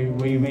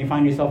 where you may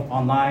find yourself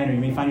online, or you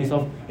may find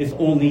yourself, it's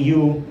only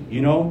you,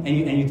 you know, and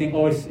you think,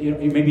 oh, it's, you know,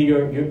 maybe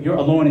you're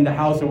alone in the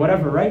house or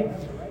whatever, right?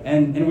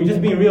 And we're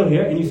just being real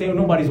here, and you say, oh,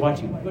 nobody's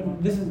watching.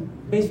 But this is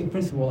basic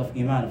principle of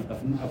iman,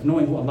 of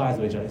knowing who Allah Azza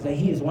wa Jalla is, that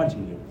He is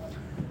watching you.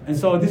 And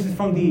so this is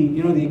from the,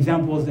 you know, the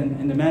examples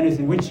and the manners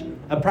in which,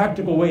 a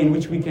practical way in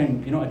which we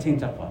can, you know, attain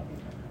taqwa.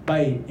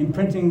 By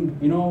imprinting,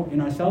 you know, in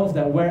ourselves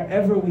that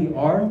wherever we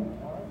are,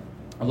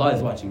 Allah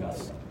is watching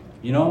us.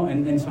 You know,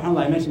 and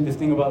subhanAllah, I mentioned this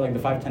thing about like the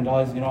 $5,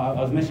 $10. You know, I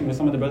was mentioning with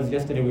some of the brothers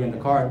yesterday, we were in the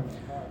car,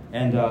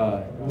 and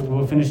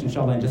we'll finish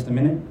inshallah in just a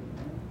minute.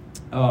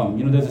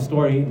 You know, there's a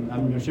story,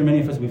 I'm sure many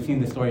of us, we've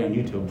seen this story on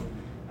YouTube,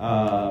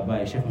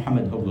 by Sheikh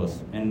Muhammad Hoblos.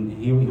 And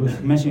he was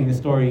mentioning the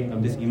story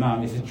of this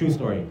imam. It's a true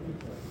story.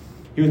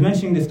 He was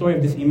mentioning the story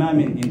of this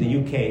imam in the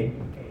UK,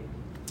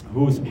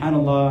 who,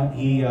 subhanAllah,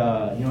 he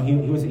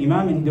was an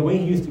imam, and the way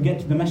he used to get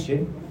to the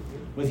masjid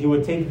was he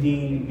would take the,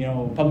 you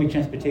know, public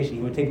transportation.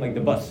 He would take like the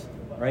bus,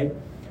 right?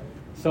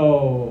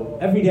 So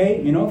every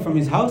day, you know, from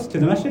his house to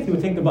the masjid, he would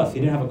take the bus.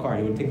 He didn't have a car.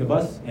 He would take the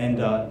bus, and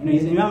you know,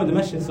 he's an imam of the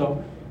masjid,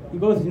 so he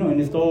goes, you know, in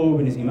his thobe,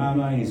 in his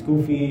imamah, in his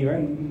kufi,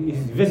 right?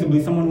 He's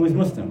visibly someone who is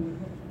Muslim.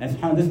 And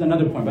subhanAllah, this is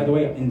another point. By the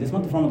way, in this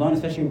month of Ramadan,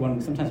 especially when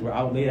sometimes we're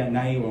out late at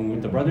night or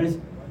with the brothers,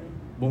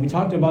 when we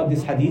talked about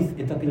this hadith,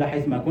 ittaqillah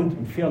haythuma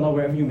kunt, fear Allah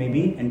wherever you may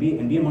be, and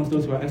be amongst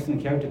those who are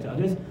excellent character to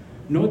others,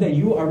 know that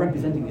you are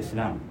representing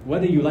Islam,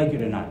 whether you like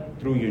it or not.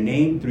 Through your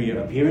name, through your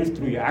appearance,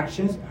 through your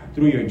actions,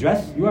 through your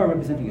dress, you are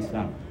representing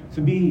Islam.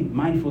 So be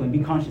mindful and be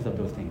conscious of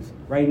those things,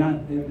 right?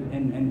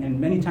 And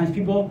many times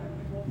people,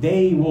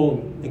 they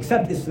will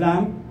accept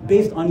Islam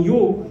based on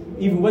you,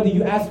 even whether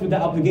you ask for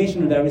that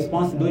obligation or that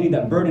responsibility,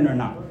 that burden or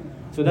not.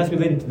 So that's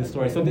related to the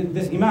story. So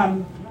this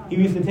imam, he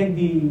used to take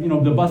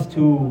the bus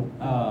to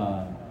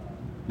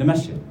the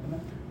masjid.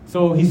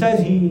 So he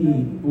says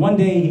one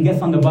day he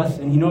gets on the bus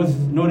and he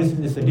notices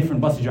it's a different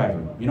bus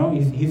driver. You know,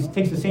 he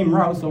takes the same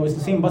route, so it's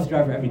the same bus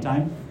driver every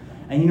time.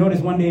 And he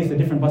noticed one day it's a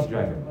different bus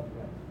driver.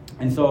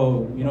 And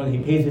so, you know, he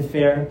pays his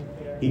fare,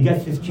 he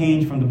gets his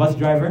change from the bus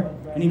driver,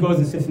 and he goes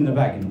and sits in the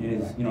back in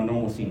his, you know,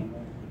 normal seat.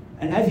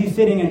 And as he's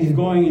sitting and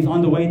he's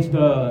on the way to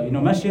the, you know,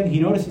 masjid, he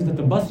notices that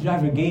the bus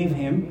driver gave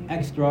him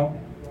extra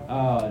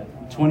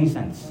 20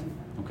 cents,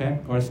 okay?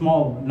 Or a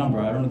small number,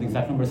 I don't know the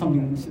exact number,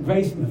 something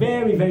very,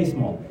 very, very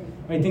small.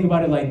 Right? Think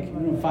about it like, you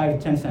know,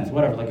 5, 10 cents,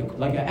 whatever,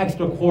 like an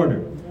extra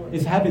quarter.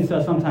 This happens to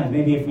us sometimes,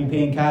 maybe if we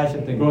pay in cash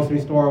at the grocery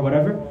store or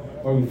whatever,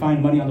 or we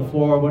find money on the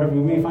floor or whatever,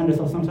 we may find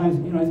ourselves sometimes,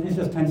 you know, it's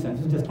just 10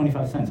 cents, it's just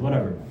 25 cents,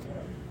 whatever.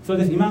 So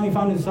this imam, he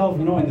found himself,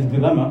 you know, in this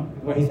dilemma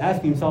where he's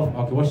asking himself,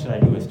 okay, what should I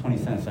do? It's 20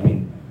 cents. I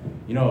mean,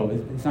 you know,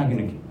 it's not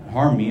going to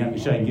harm me. I mean,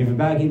 should I give it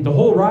back? The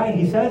whole ride,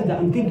 he says that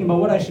I'm thinking about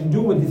what I should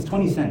do with this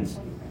 20 cents.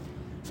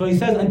 So he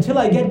says, until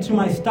I get to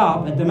my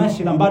stop at the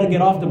masjid, I'm about to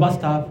get off the bus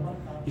stop.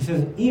 He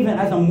says, even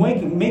as I'm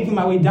making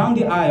my way down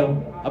the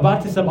aisle,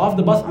 about to step off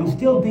the bus, I'm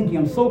still thinking,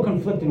 I'm so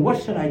conflicted.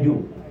 What should I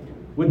do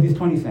with these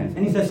 20 cents?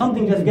 And he says,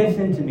 something just gets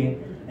into me.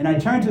 And I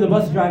turn to the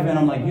bus driver and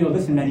I'm like, yo,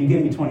 listen, man, you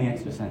gave me 20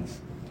 extra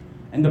cents.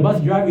 And the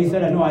bus driver, he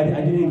said, no, I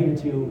didn't give it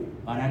to you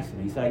on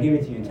accident. He said, I gave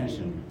it to you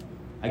intentionally.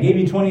 I gave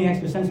you 20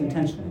 extra cents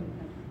intentionally.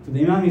 So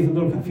the imam is a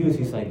little confused.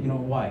 He's like, you know,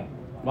 why?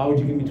 Why would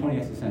you give me 20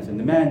 extra cents? And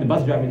the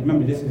bus driver,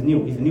 remember, this is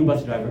new. He's a new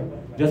bus driver,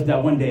 just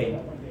that one day.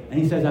 And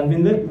he says, I've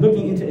been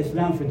looking into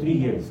Islam for 3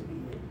 years.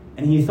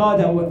 And he saw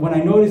that when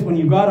I noticed when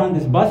you got on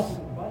this bus,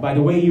 by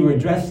the way you were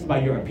dressed,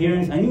 by your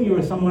appearance, I knew you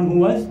were someone who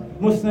was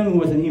Muslim, who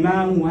was an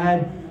imam, who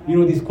had, you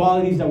know, these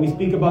qualities that we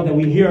speak about, that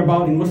we hear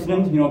about in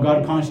Muslims, you know,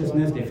 God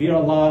consciousness, they fear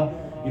Allah,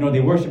 you know, they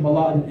worship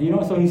Allah, you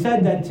know. So he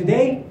said that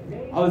today,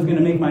 I was going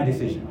to make my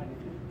decision.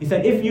 He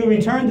said, if you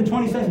return the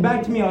 20 cents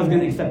back to me, I was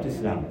going to accept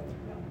Islam.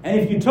 And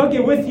if you took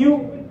it with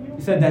you,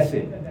 he said, that's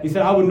it. He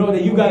said, I would know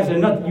that you guys are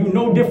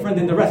no different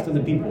than the rest of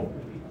the people.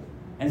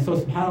 And so,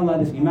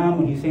 subhanAllah, this imam,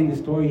 when he's saying this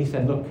story, he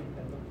said, look,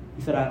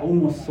 he said, I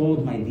almost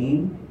sold my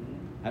deen.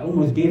 I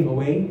almost gave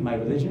away my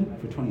religion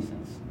for 20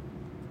 cents.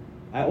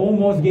 I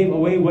almost gave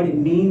away what it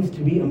means to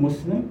be a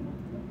Muslim.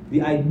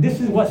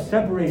 This is what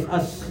separates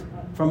us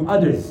from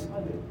others.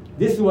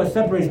 This is what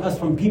separates us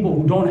from people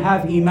who don't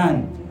have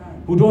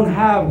iman, who don't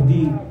have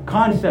the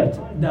concept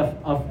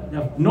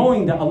of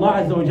knowing that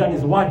Allah Azza wa Jalla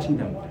is watching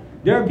them.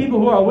 There are people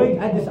who are awake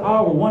at this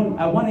hour,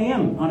 at 1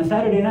 a.m. on a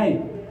Saturday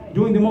night,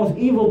 doing the most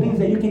evil things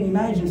that you can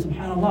imagine,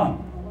 subhanAllah.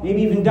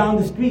 Maybe even down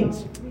the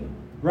streets,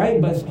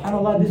 right? But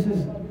subhanAllah, this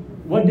is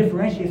what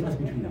differentiates us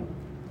between them.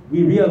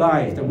 we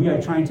realize that we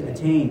are trying to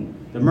attain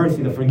the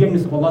mercy, the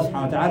forgiveness of Allah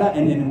subhanahu wa ta'ala,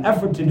 and in an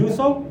effort to do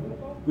so,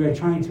 we are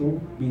trying to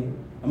be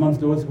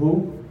amongst those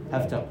who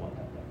have taqwa.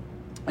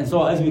 And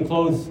so as we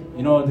close,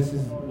 this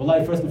is,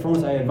 wallahi, first and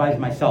foremost, I advise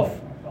myself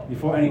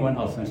before anyone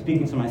else. I'm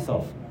speaking to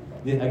myself.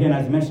 Again,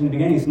 as I mentioned in the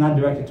beginning, it's not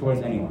directed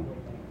towards anyone,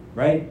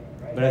 right?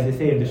 But as they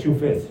say, the shoe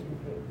fits.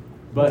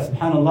 But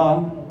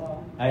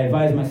subhanAllah, I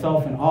advise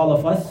myself and all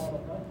of us,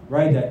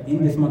 right, that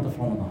in this month of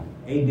Ramadan,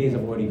 8 days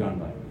have already gone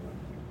by.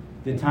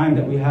 The time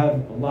that we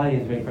have, Allah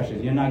is very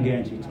precious. You're not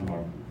guaranteed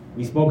tomorrow.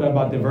 We spoke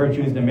about the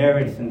virtues, the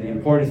merits, and the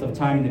importance of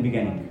time in the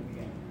beginning.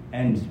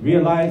 And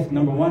realize,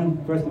 number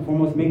one, first and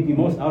foremost, make the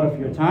most out of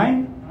your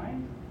time.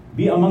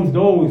 Be amongst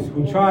those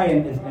who try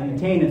and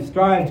attain and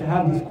strive to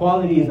have these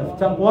qualities of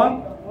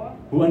taqwa,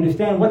 who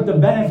understand what the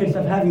benefits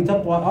of having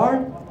taqwa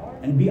are,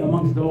 and be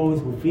amongst those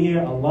who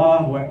fear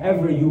Allah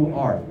wherever you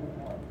are.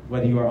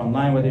 Whether you are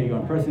online, whether you're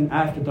in person,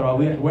 after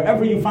Taraweeh,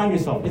 wherever you find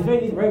yourself. It's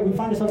very easy, right? We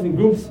find ourselves in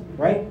groups,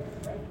 right?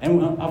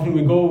 And often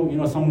we go,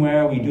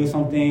 somewhere, we do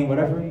something,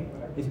 whatever.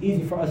 It's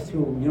easy for us to,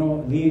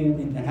 lead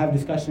and have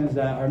discussions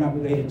that are not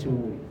related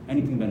to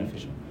anything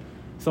beneficial.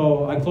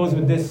 So I close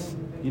with this,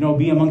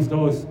 be amongst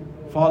those,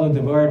 follow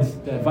the words,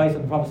 the advice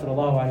of the Prophet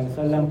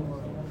ﷺ,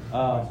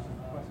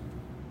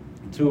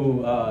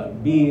 to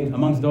be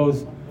amongst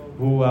those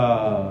who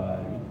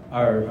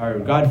are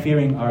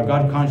God-fearing, are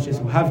God-conscious,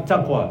 who have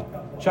taqwa.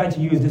 Try to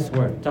use this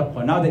word,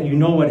 taqwa. Now that you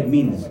know what it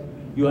means,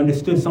 you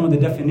understood some of the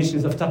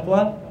definitions of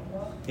taqwa,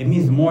 it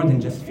means more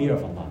than just fear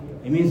of Allah.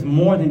 It means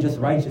more than just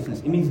righteousness.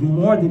 It means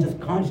more than just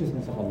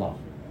consciousness of Allah.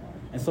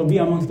 And so be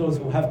amongst those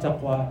who have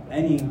taqwa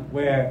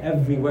anywhere,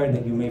 everywhere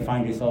that you may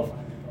find yourself,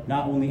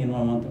 not only in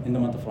the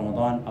month of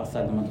Ramadan,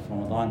 outside the month of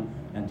Ramadan,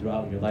 and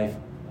throughout your life.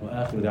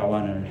 وآخر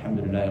دعوانا الحمد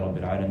لله رب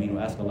العالمين. We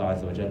ask Allah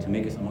Azza wa Jalla to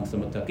make us amongst the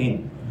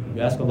muttaqeen.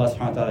 We ask Allah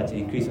subhanahu wa ta'ala to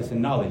increase us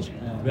in knowledge.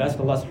 We ask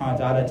Allah subhanahu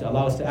wa ta'ala to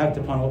allow us to act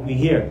upon what we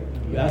hear.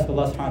 We ask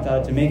Allah subhanahu wa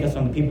ta'ala to make us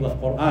from the people of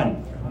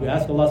Quran. We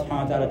ask Allah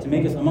subhanahu wa ta'ala to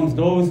make us amongst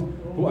those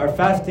who are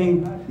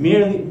fasting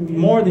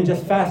more than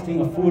just fasting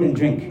of food and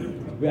drink.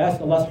 We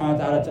ask Allah subhanahu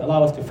wa ta'ala to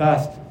allow us to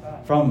fast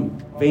from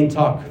vain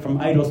talk, from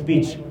idle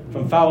speech,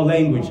 from foul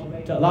language,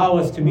 to allow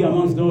us to be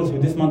amongst those who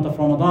this month of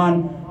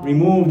Ramadan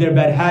remove their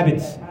bad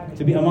habits,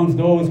 to be amongst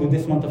those who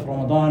this month of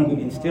Ramadan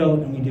we instill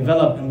and we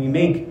develop and we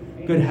make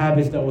good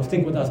habits that will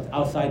stick with us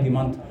outside the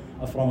month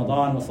of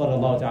Ramadan. Wa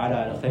sallallahu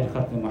ta'ala ala khayr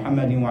khalqi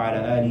Muhammadin wa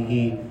ala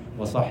alihi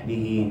wa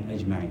sahbihi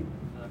ajma'in.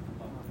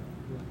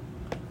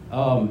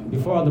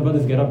 Before all the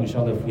brothers get up,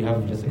 inshallah, if we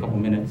have just a couple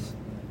minutes,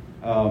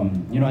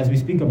 as we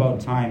speak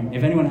about time,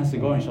 if anyone has to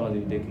go, inshallah,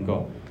 they can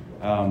go.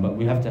 But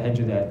we have to hajj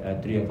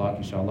at 3 o'clock,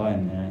 inshallah,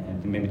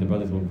 and maybe the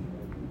brothers will,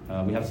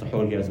 we have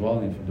suhoor here as well,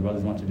 and if the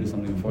brothers want to do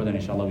something before then,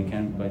 inshallah, we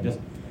can. But just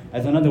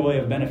as another way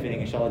of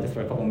benefiting, inshallah, just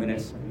for a couple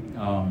minutes,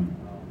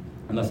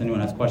 unless anyone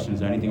has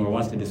questions or anything, or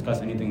wants to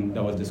discuss anything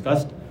that was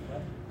discussed,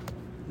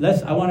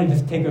 I want to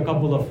just take a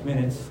couple of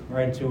minutes,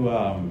 right,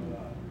 to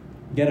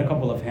get a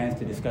couple of hands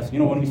to discuss.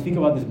 When we speak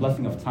about this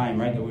blessing of time,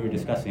 right, that we were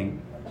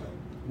discussing,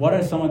 what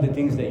are some of the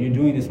things that you're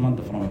doing this month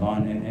of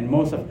Ramadan? And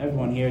most of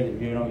everyone here,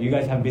 you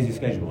guys have busy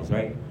schedules,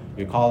 right?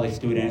 You're college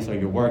students, or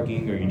you're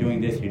working, or you're doing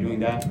this, you're doing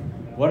that.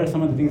 What are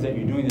some of the things that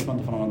you're doing this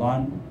month of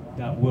Ramadan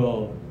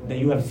that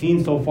you have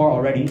seen so far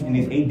already in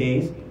these 8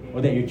 days,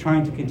 or that you're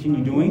trying to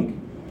continue doing,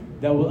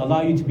 that will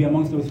allow you to be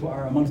amongst those who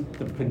are amongst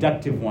the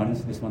productive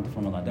ones this month of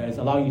Ramadan? That is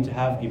allow you to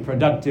have a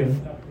productive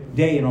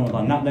day in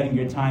Ramadan, not letting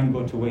your time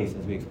go to waste,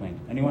 as we explained.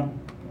 Anyone?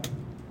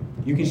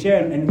 You can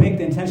share and make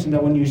the intention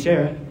that when you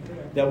share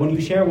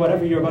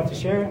whatever you're about to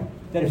share,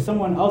 that if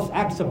someone else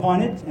acts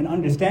upon it and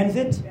understands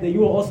it, that you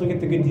will also get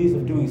the good deeds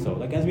of doing so.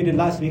 Like as we did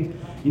last week,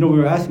 we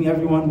were asking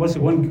everyone, what's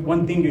the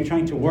one thing you're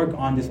trying to work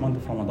on this month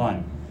of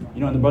Ramadan?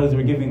 And the brothers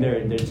were giving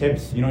their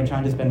tips,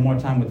 trying to spend more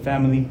time with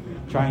family,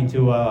 trying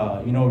to,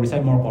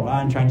 recite more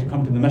Quran, trying to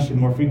come to the masjid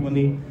more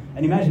frequently.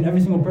 And imagine every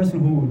single person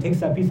who takes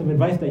that piece of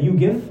advice that you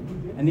give,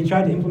 and they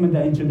try to implement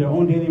that into their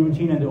own daily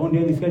routine and their own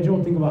daily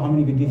schedule. Think about how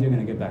many good deeds you're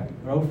going to get back.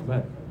 Rauf, go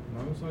ahead.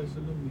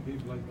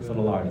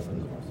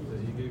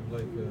 He gave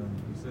like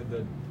he said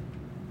that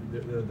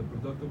the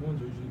productive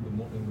ones are usually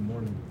in the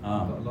morning. A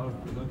lot of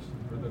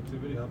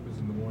productivity happens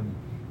in the morning,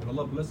 and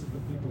Allah blesses the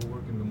people who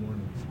work in the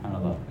morning.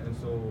 SubhanAllah. And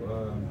so,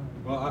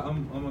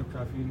 I'm a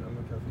caffeine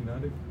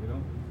addict,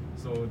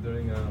 So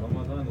during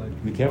Ramadan,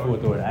 like, be careful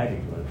with the word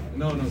addict.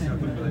 No,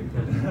 caffeine,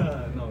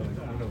 no.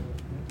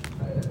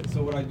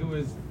 So what I do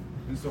is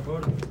in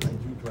suhoor, I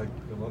drink like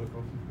a lot of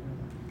coffee,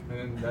 and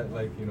then that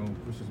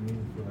pushes me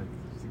for like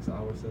 6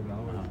 hours, 7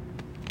 hours.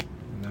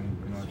 And then,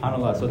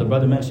 SubhanAllah. So the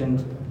brother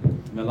mentioned,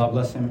 may Allah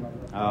bless him,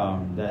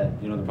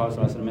 that the Prophet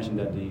ﷺ mentioned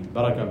that the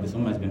barakah of this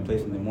ummah has been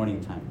placed in the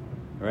morning time,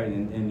 right?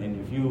 And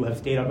if you have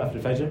stayed up after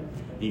Fajr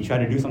and you try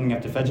to do something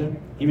after Fajr,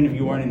 even if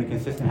you weren't in a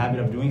consistent habit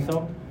of doing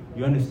so,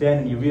 you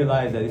understand and you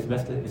realize that it's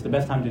the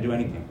best time to do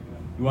anything.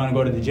 You want to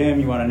go to the gym,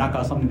 you want to knock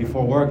out something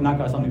before work, knock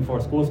out something before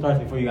school starts,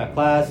 before you got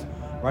class,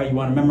 right? You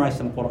want to memorize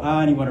some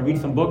Quran, you want to read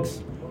some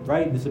books,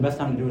 right? This is the best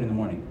time to do it in the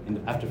morning,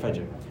 after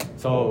Fajr.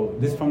 So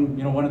this from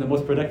one of the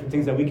most productive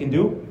things that we can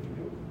do,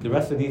 the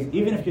rest of these,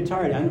 even if you're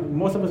tired, and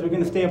most of us are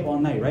going to stay up all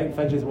night, right?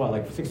 Fajr is what,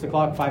 like 6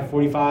 o'clock,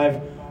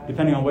 5:45,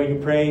 depending on where you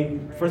pray.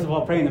 First of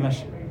all, pray in the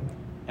masjid.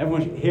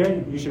 Everyone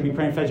here, you should be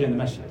praying Fajr in the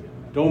masjid.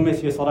 Don't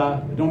miss your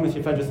salah, don't miss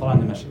your Fajr salah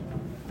in the masjid.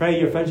 Pray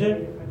your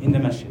Fajr in the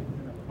masjid.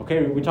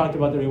 Okay, we talked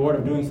about the reward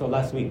of doing so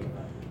last week.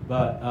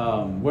 But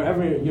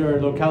wherever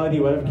your locality,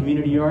 whatever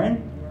community you are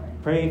in,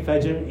 pray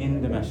Fajr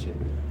in the masjid.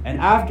 And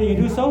after you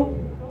do so,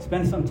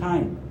 spend some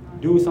time.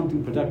 Do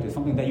something productive,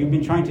 something that you've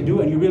been trying to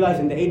do, and you realize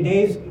in the 8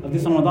 days of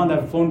this Ramadan that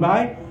have flown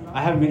by,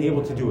 I haven't been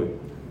able to do it.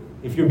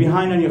 If you're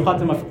behind on your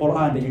khatam of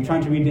Quran, that you're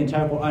trying to read the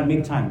entire Quran,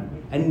 make time.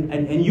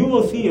 And you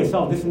will see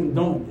yourself,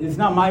 it's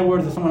not my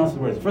words or someone else's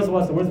words. First of all,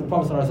 it's the words of the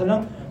Prophet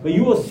ﷺ, but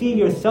you will see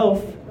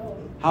yourself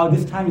how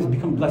this time has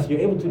become blessed. You're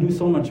able to do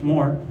so much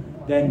more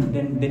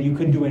than you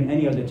could do in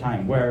any other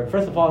time. Where,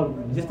 first of all,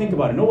 just think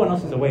about it, no one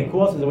else is awake. Who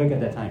else is awake at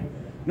that time?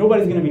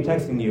 Nobody's going to be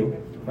texting you.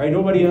 Right?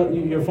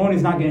 Your phone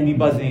is not going to be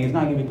buzzing, it's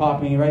not going to be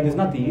popping, right? There's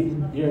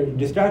nothing. Your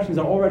distractions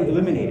are already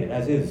eliminated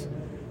as is.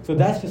 So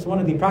that's just one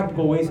of the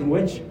practical ways in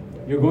which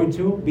you're going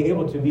to be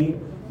able to be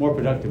more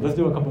productive. Let's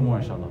do a couple more,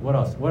 inshallah. What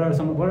else? What are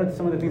some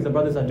of the things that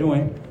brothers are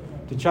doing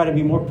to try to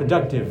be more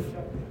productive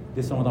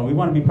this Ramadan? We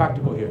want to be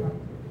practical here.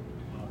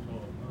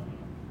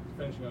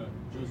 Finishing a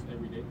juz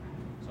every day.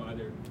 So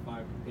either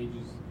 5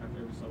 pages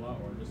after every salah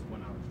or just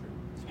 1 hour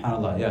straight.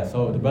 SubhanAllah, yeah.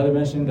 So the brother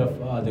mentioned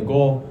the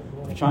goal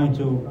of trying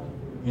to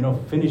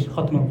finish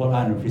Khatm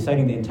al-Quran,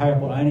 reciting the entire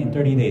Quran in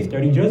 30 days.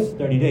 30 juz,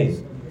 30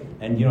 days.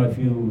 And, if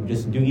you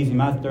just do easy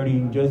math,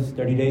 30 juz,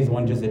 30 days,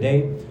 1 juz a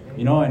day,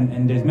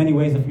 and there's many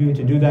ways of you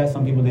to do that.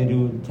 Some people, they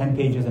do 10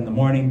 pages in the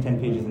morning, 10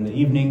 pages in the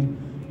evening,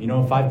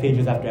 5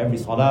 pages after every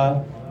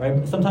salah,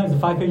 right? Sometimes the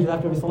 5 pages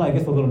after every salah, it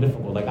gets a little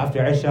difficult. Like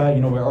after Isha,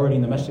 we're already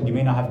in the masjid, you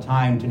may not have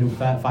time to do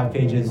 5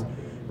 pages,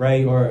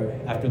 right? Or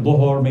after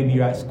Dhuhr, maybe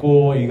you're at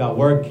school, or you got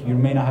work, you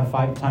may not have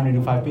time to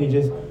do 5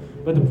 pages.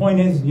 But the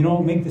point is,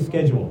 make the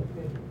schedule.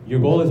 Your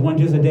goal is 1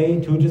 juz a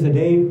day, 2 juz a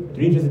day,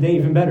 3 juz a day,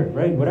 even better,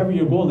 right? Whatever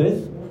your goal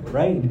is,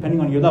 right?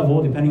 Depending on your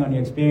level, depending on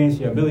your experience,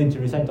 your ability to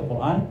recite the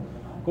Quran,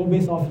 go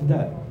based off of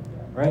that,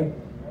 right?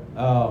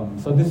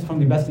 So this is from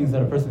the best things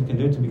that a person can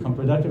do to become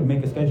productive.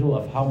 Make a schedule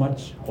of how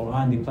much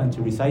Quran they plan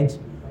to recite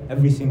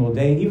every single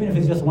day, even if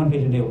it's just 1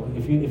 page a day.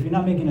 If you're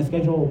not making a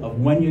schedule of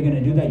when you're going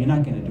to do that, you're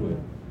not going to do it.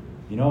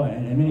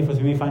 And many of us,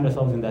 we may find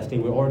ourselves in that state.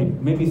 We're already,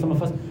 maybe some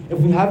of us, if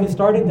we haven't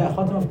started that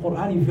khatam of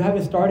Quran, if you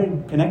haven't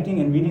started connecting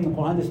and reading the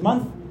Quran this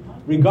month,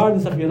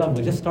 regardless of your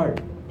level, just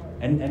start.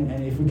 And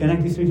if we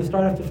connect these 3, just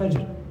start after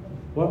Fajr.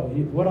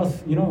 What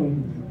else,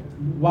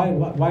 why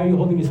are you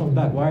holding yourself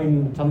back? Why are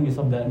you telling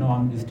yourself that,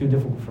 no, it's too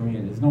difficult for me?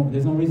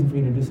 There's no reason for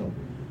you to do so.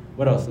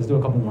 What else? Let's do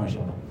a couple more,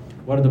 inshallah.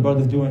 What are the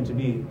brothers doing to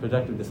be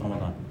productive this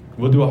Ramadan?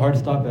 We'll do a hard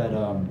stop at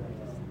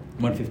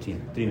 1:15,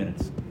 3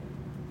 minutes.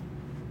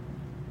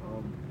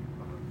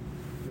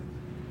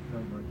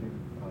 I'm working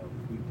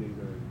weekdays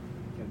or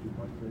can't do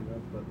much during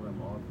that, but when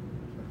I'm off,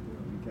 especially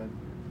on weekends,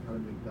 try to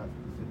make that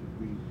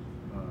specifically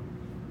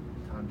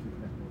time to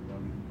connect with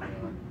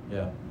Allah.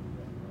 Yeah.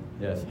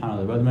 Yes, SubhanAllah.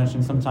 The brother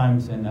mentioned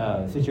sometimes in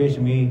a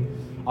situation we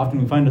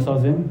find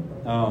ourselves in,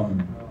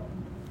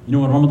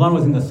 when Ramadan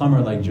was in the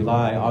summer, like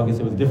July, August,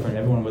 it was different.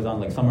 Everyone was on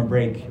like summer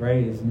break,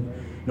 right?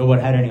 No one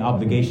had any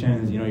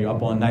obligations. You're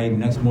up all night. The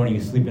next morning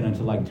you're sleeping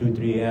until like 2,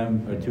 3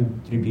 a.m. or 2,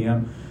 3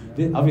 p.m.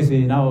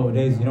 Obviously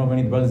nowadays, many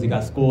of the brothers, they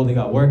got school, they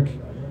got work.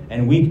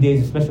 And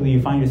weekdays, especially,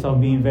 you find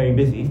yourself being very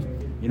busy.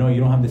 You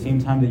don't have the same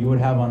time that you would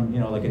have on,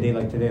 like a day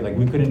like today. Like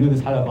we couldn't do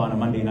this halaqah on a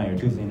Monday night or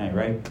Tuesday night,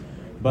 right?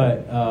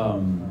 But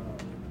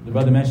the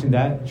brother mentioned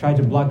that, try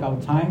to block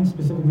out time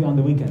specifically on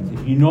the weekends.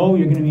 If you know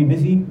you're going to be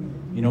busy,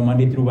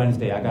 Monday through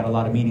Wednesday, I got a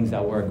lot of meetings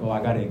at work,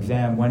 I got an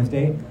exam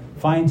Wednesday,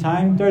 find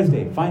time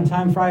Thursday, find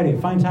time Friday,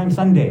 find time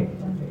Sunday,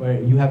 where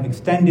you have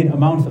extended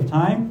amounts of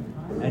time,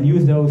 and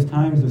use those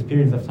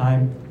periods of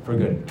time for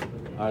good.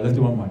 All right, let's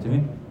do one more,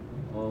 Timmy.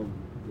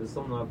 This is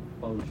something I'll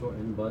probably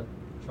shorten, but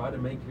try to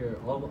make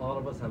all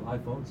of us have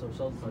iPhones,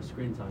 so our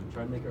screen time.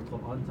 Try to make our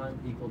Quran time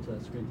equal to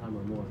that screen time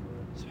or more.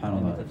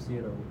 SubhanAllah. Maybe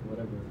tafsir or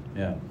whatever.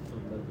 Yeah.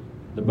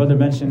 The brother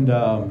mentioned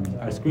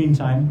our screen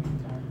time,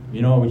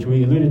 which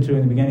we alluded to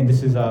in the beginning.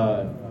 This is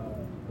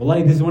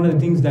this is one of the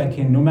things that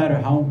can, no matter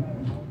how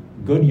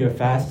good your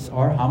fasts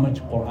are, how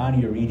much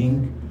Quran you're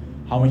reading,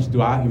 how much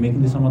dua you're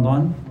making this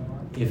Ramadan,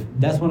 if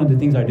that's one of the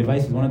things, our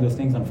device is one of those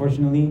things,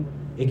 unfortunately,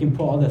 it can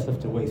put all that stuff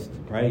to waste,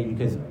 right?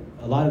 Because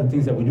a lot of the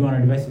things that we do on our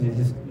devices, it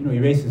just,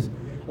 erases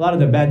a lot of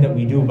the bad that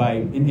we do by,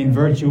 in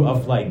virtue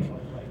of like,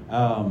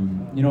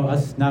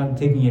 us not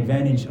taking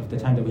advantage of the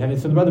time that we have.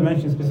 So the brother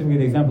mentioned specifically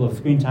the example of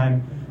screen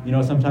time.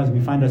 Sometimes we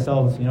find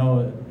ourselves,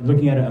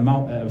 looking at an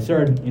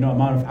absurd,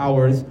 amount of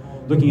hours,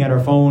 looking at our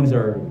phones,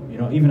 or,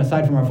 even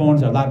aside from our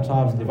phones, our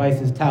laptops,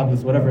 devices,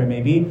 tablets, whatever it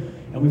may be,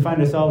 and we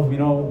find ourselves,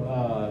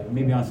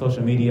 maybe on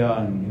social media,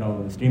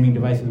 and, streaming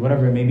devices,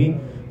 whatever it may be.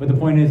 But the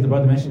point is, the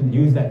brother mentioned,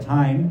 use that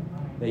time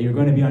that you're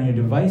going to be on your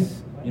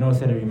device,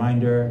 set a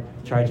reminder,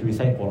 try to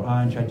recite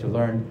Quran, try to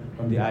learn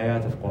from the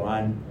ayat of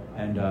Quran,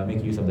 and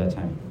make use of that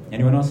time.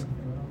 Anyone else?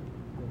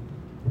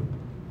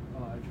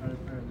 I try to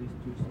pray at least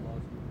 2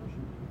 salahs in the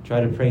masjid. Try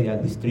to pray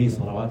at least 3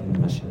 salawat in the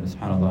masjid,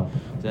 subhanAllah.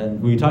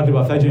 Then we talked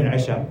about Fajr and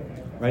Isha,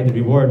 right? The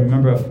reward,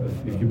 remember,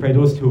 if you pray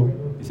those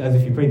two, it's as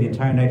if you pray the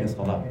entire night in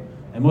salah.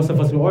 And most of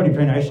us, we already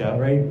pray in Isha,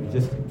 right?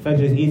 Just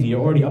Fajr is easy, you're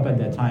already up at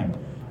that time.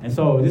 And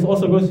so this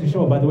also goes to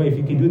show, by the way, if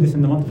you can do this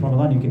in the month of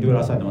Ramadan, you can do it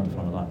outside the month of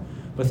Ramadan.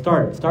 But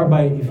start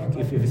by,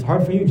 if it's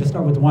hard for you, just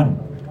start with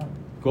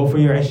 1. Go for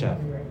your Isha.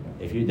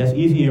 That's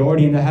easy, you're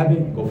already in the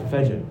habit, go for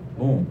Fajr,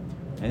 boom.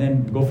 And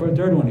then go for a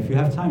third one if you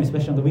have time,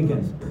 especially on the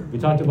weekends. We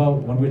talked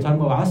about, when we were talking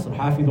about Asr,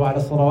 حافظوا على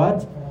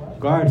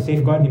الصلوات,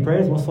 safeguard the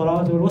prayers,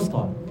 والصلوات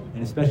والوسطى.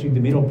 And especially the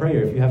middle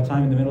prayer, if you have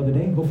time in the middle of the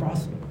day, go for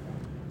Asr.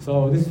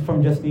 So this is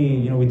from just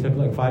the, we took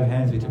like 5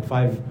 hands, we took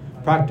 5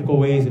 practical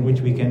ways in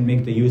which we can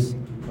make the use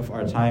of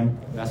our time.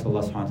 We ask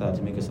Allah subhanahu wa ta'ala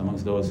to make us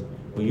amongst those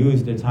who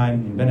use their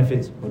time in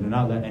benefits, who do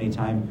not let any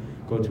time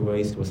go to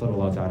waste. وصلى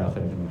الله تعالى على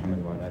خير محمد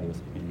وعلى آله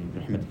وصحبه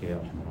برحمتك يا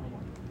رحمة